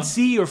 and you can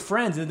see your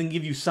friends and then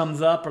give you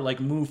thumbs up or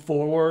like move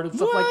forward and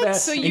stuff like What? that.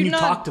 So and you're you not-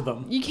 talk to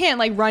them. You can't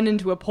like run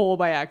into a pole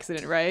by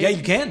accident, right? Yeah,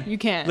 you can. You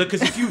can.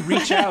 Because if you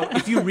reach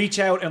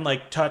out and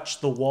like touch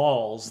the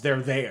walls,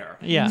 they're there.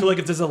 Yeah. So like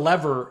if there's a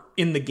lever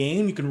in the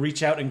game, you can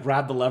reach out and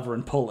grab the lever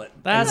and pull it.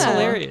 That's Yeah,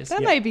 hilarious.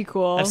 That might be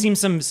cool. I've seen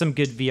some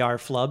good VR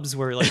flubs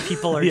where like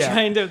people are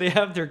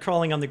Yeah. they're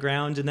crawling on the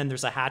ground, and then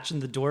there's a hatch in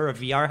the door, a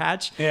VR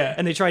hatch, Yeah.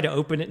 and they try to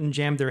open it and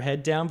jam their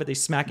head down, but they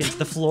smack into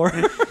the floor.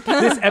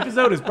 This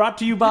episode is brought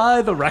to you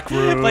by the Rec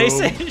Room.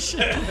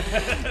 PlayStation.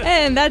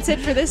 And that's it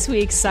for this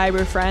week's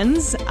Cyber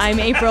Friends. I'm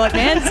April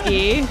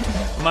Atmansky.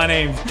 My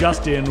name's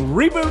Justin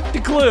Reboot the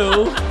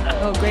Clue.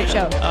 Oh, great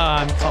show.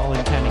 I'm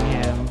Colin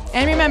Cunningham.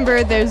 And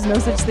remember, there's no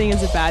such thing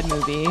as a bad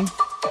movie.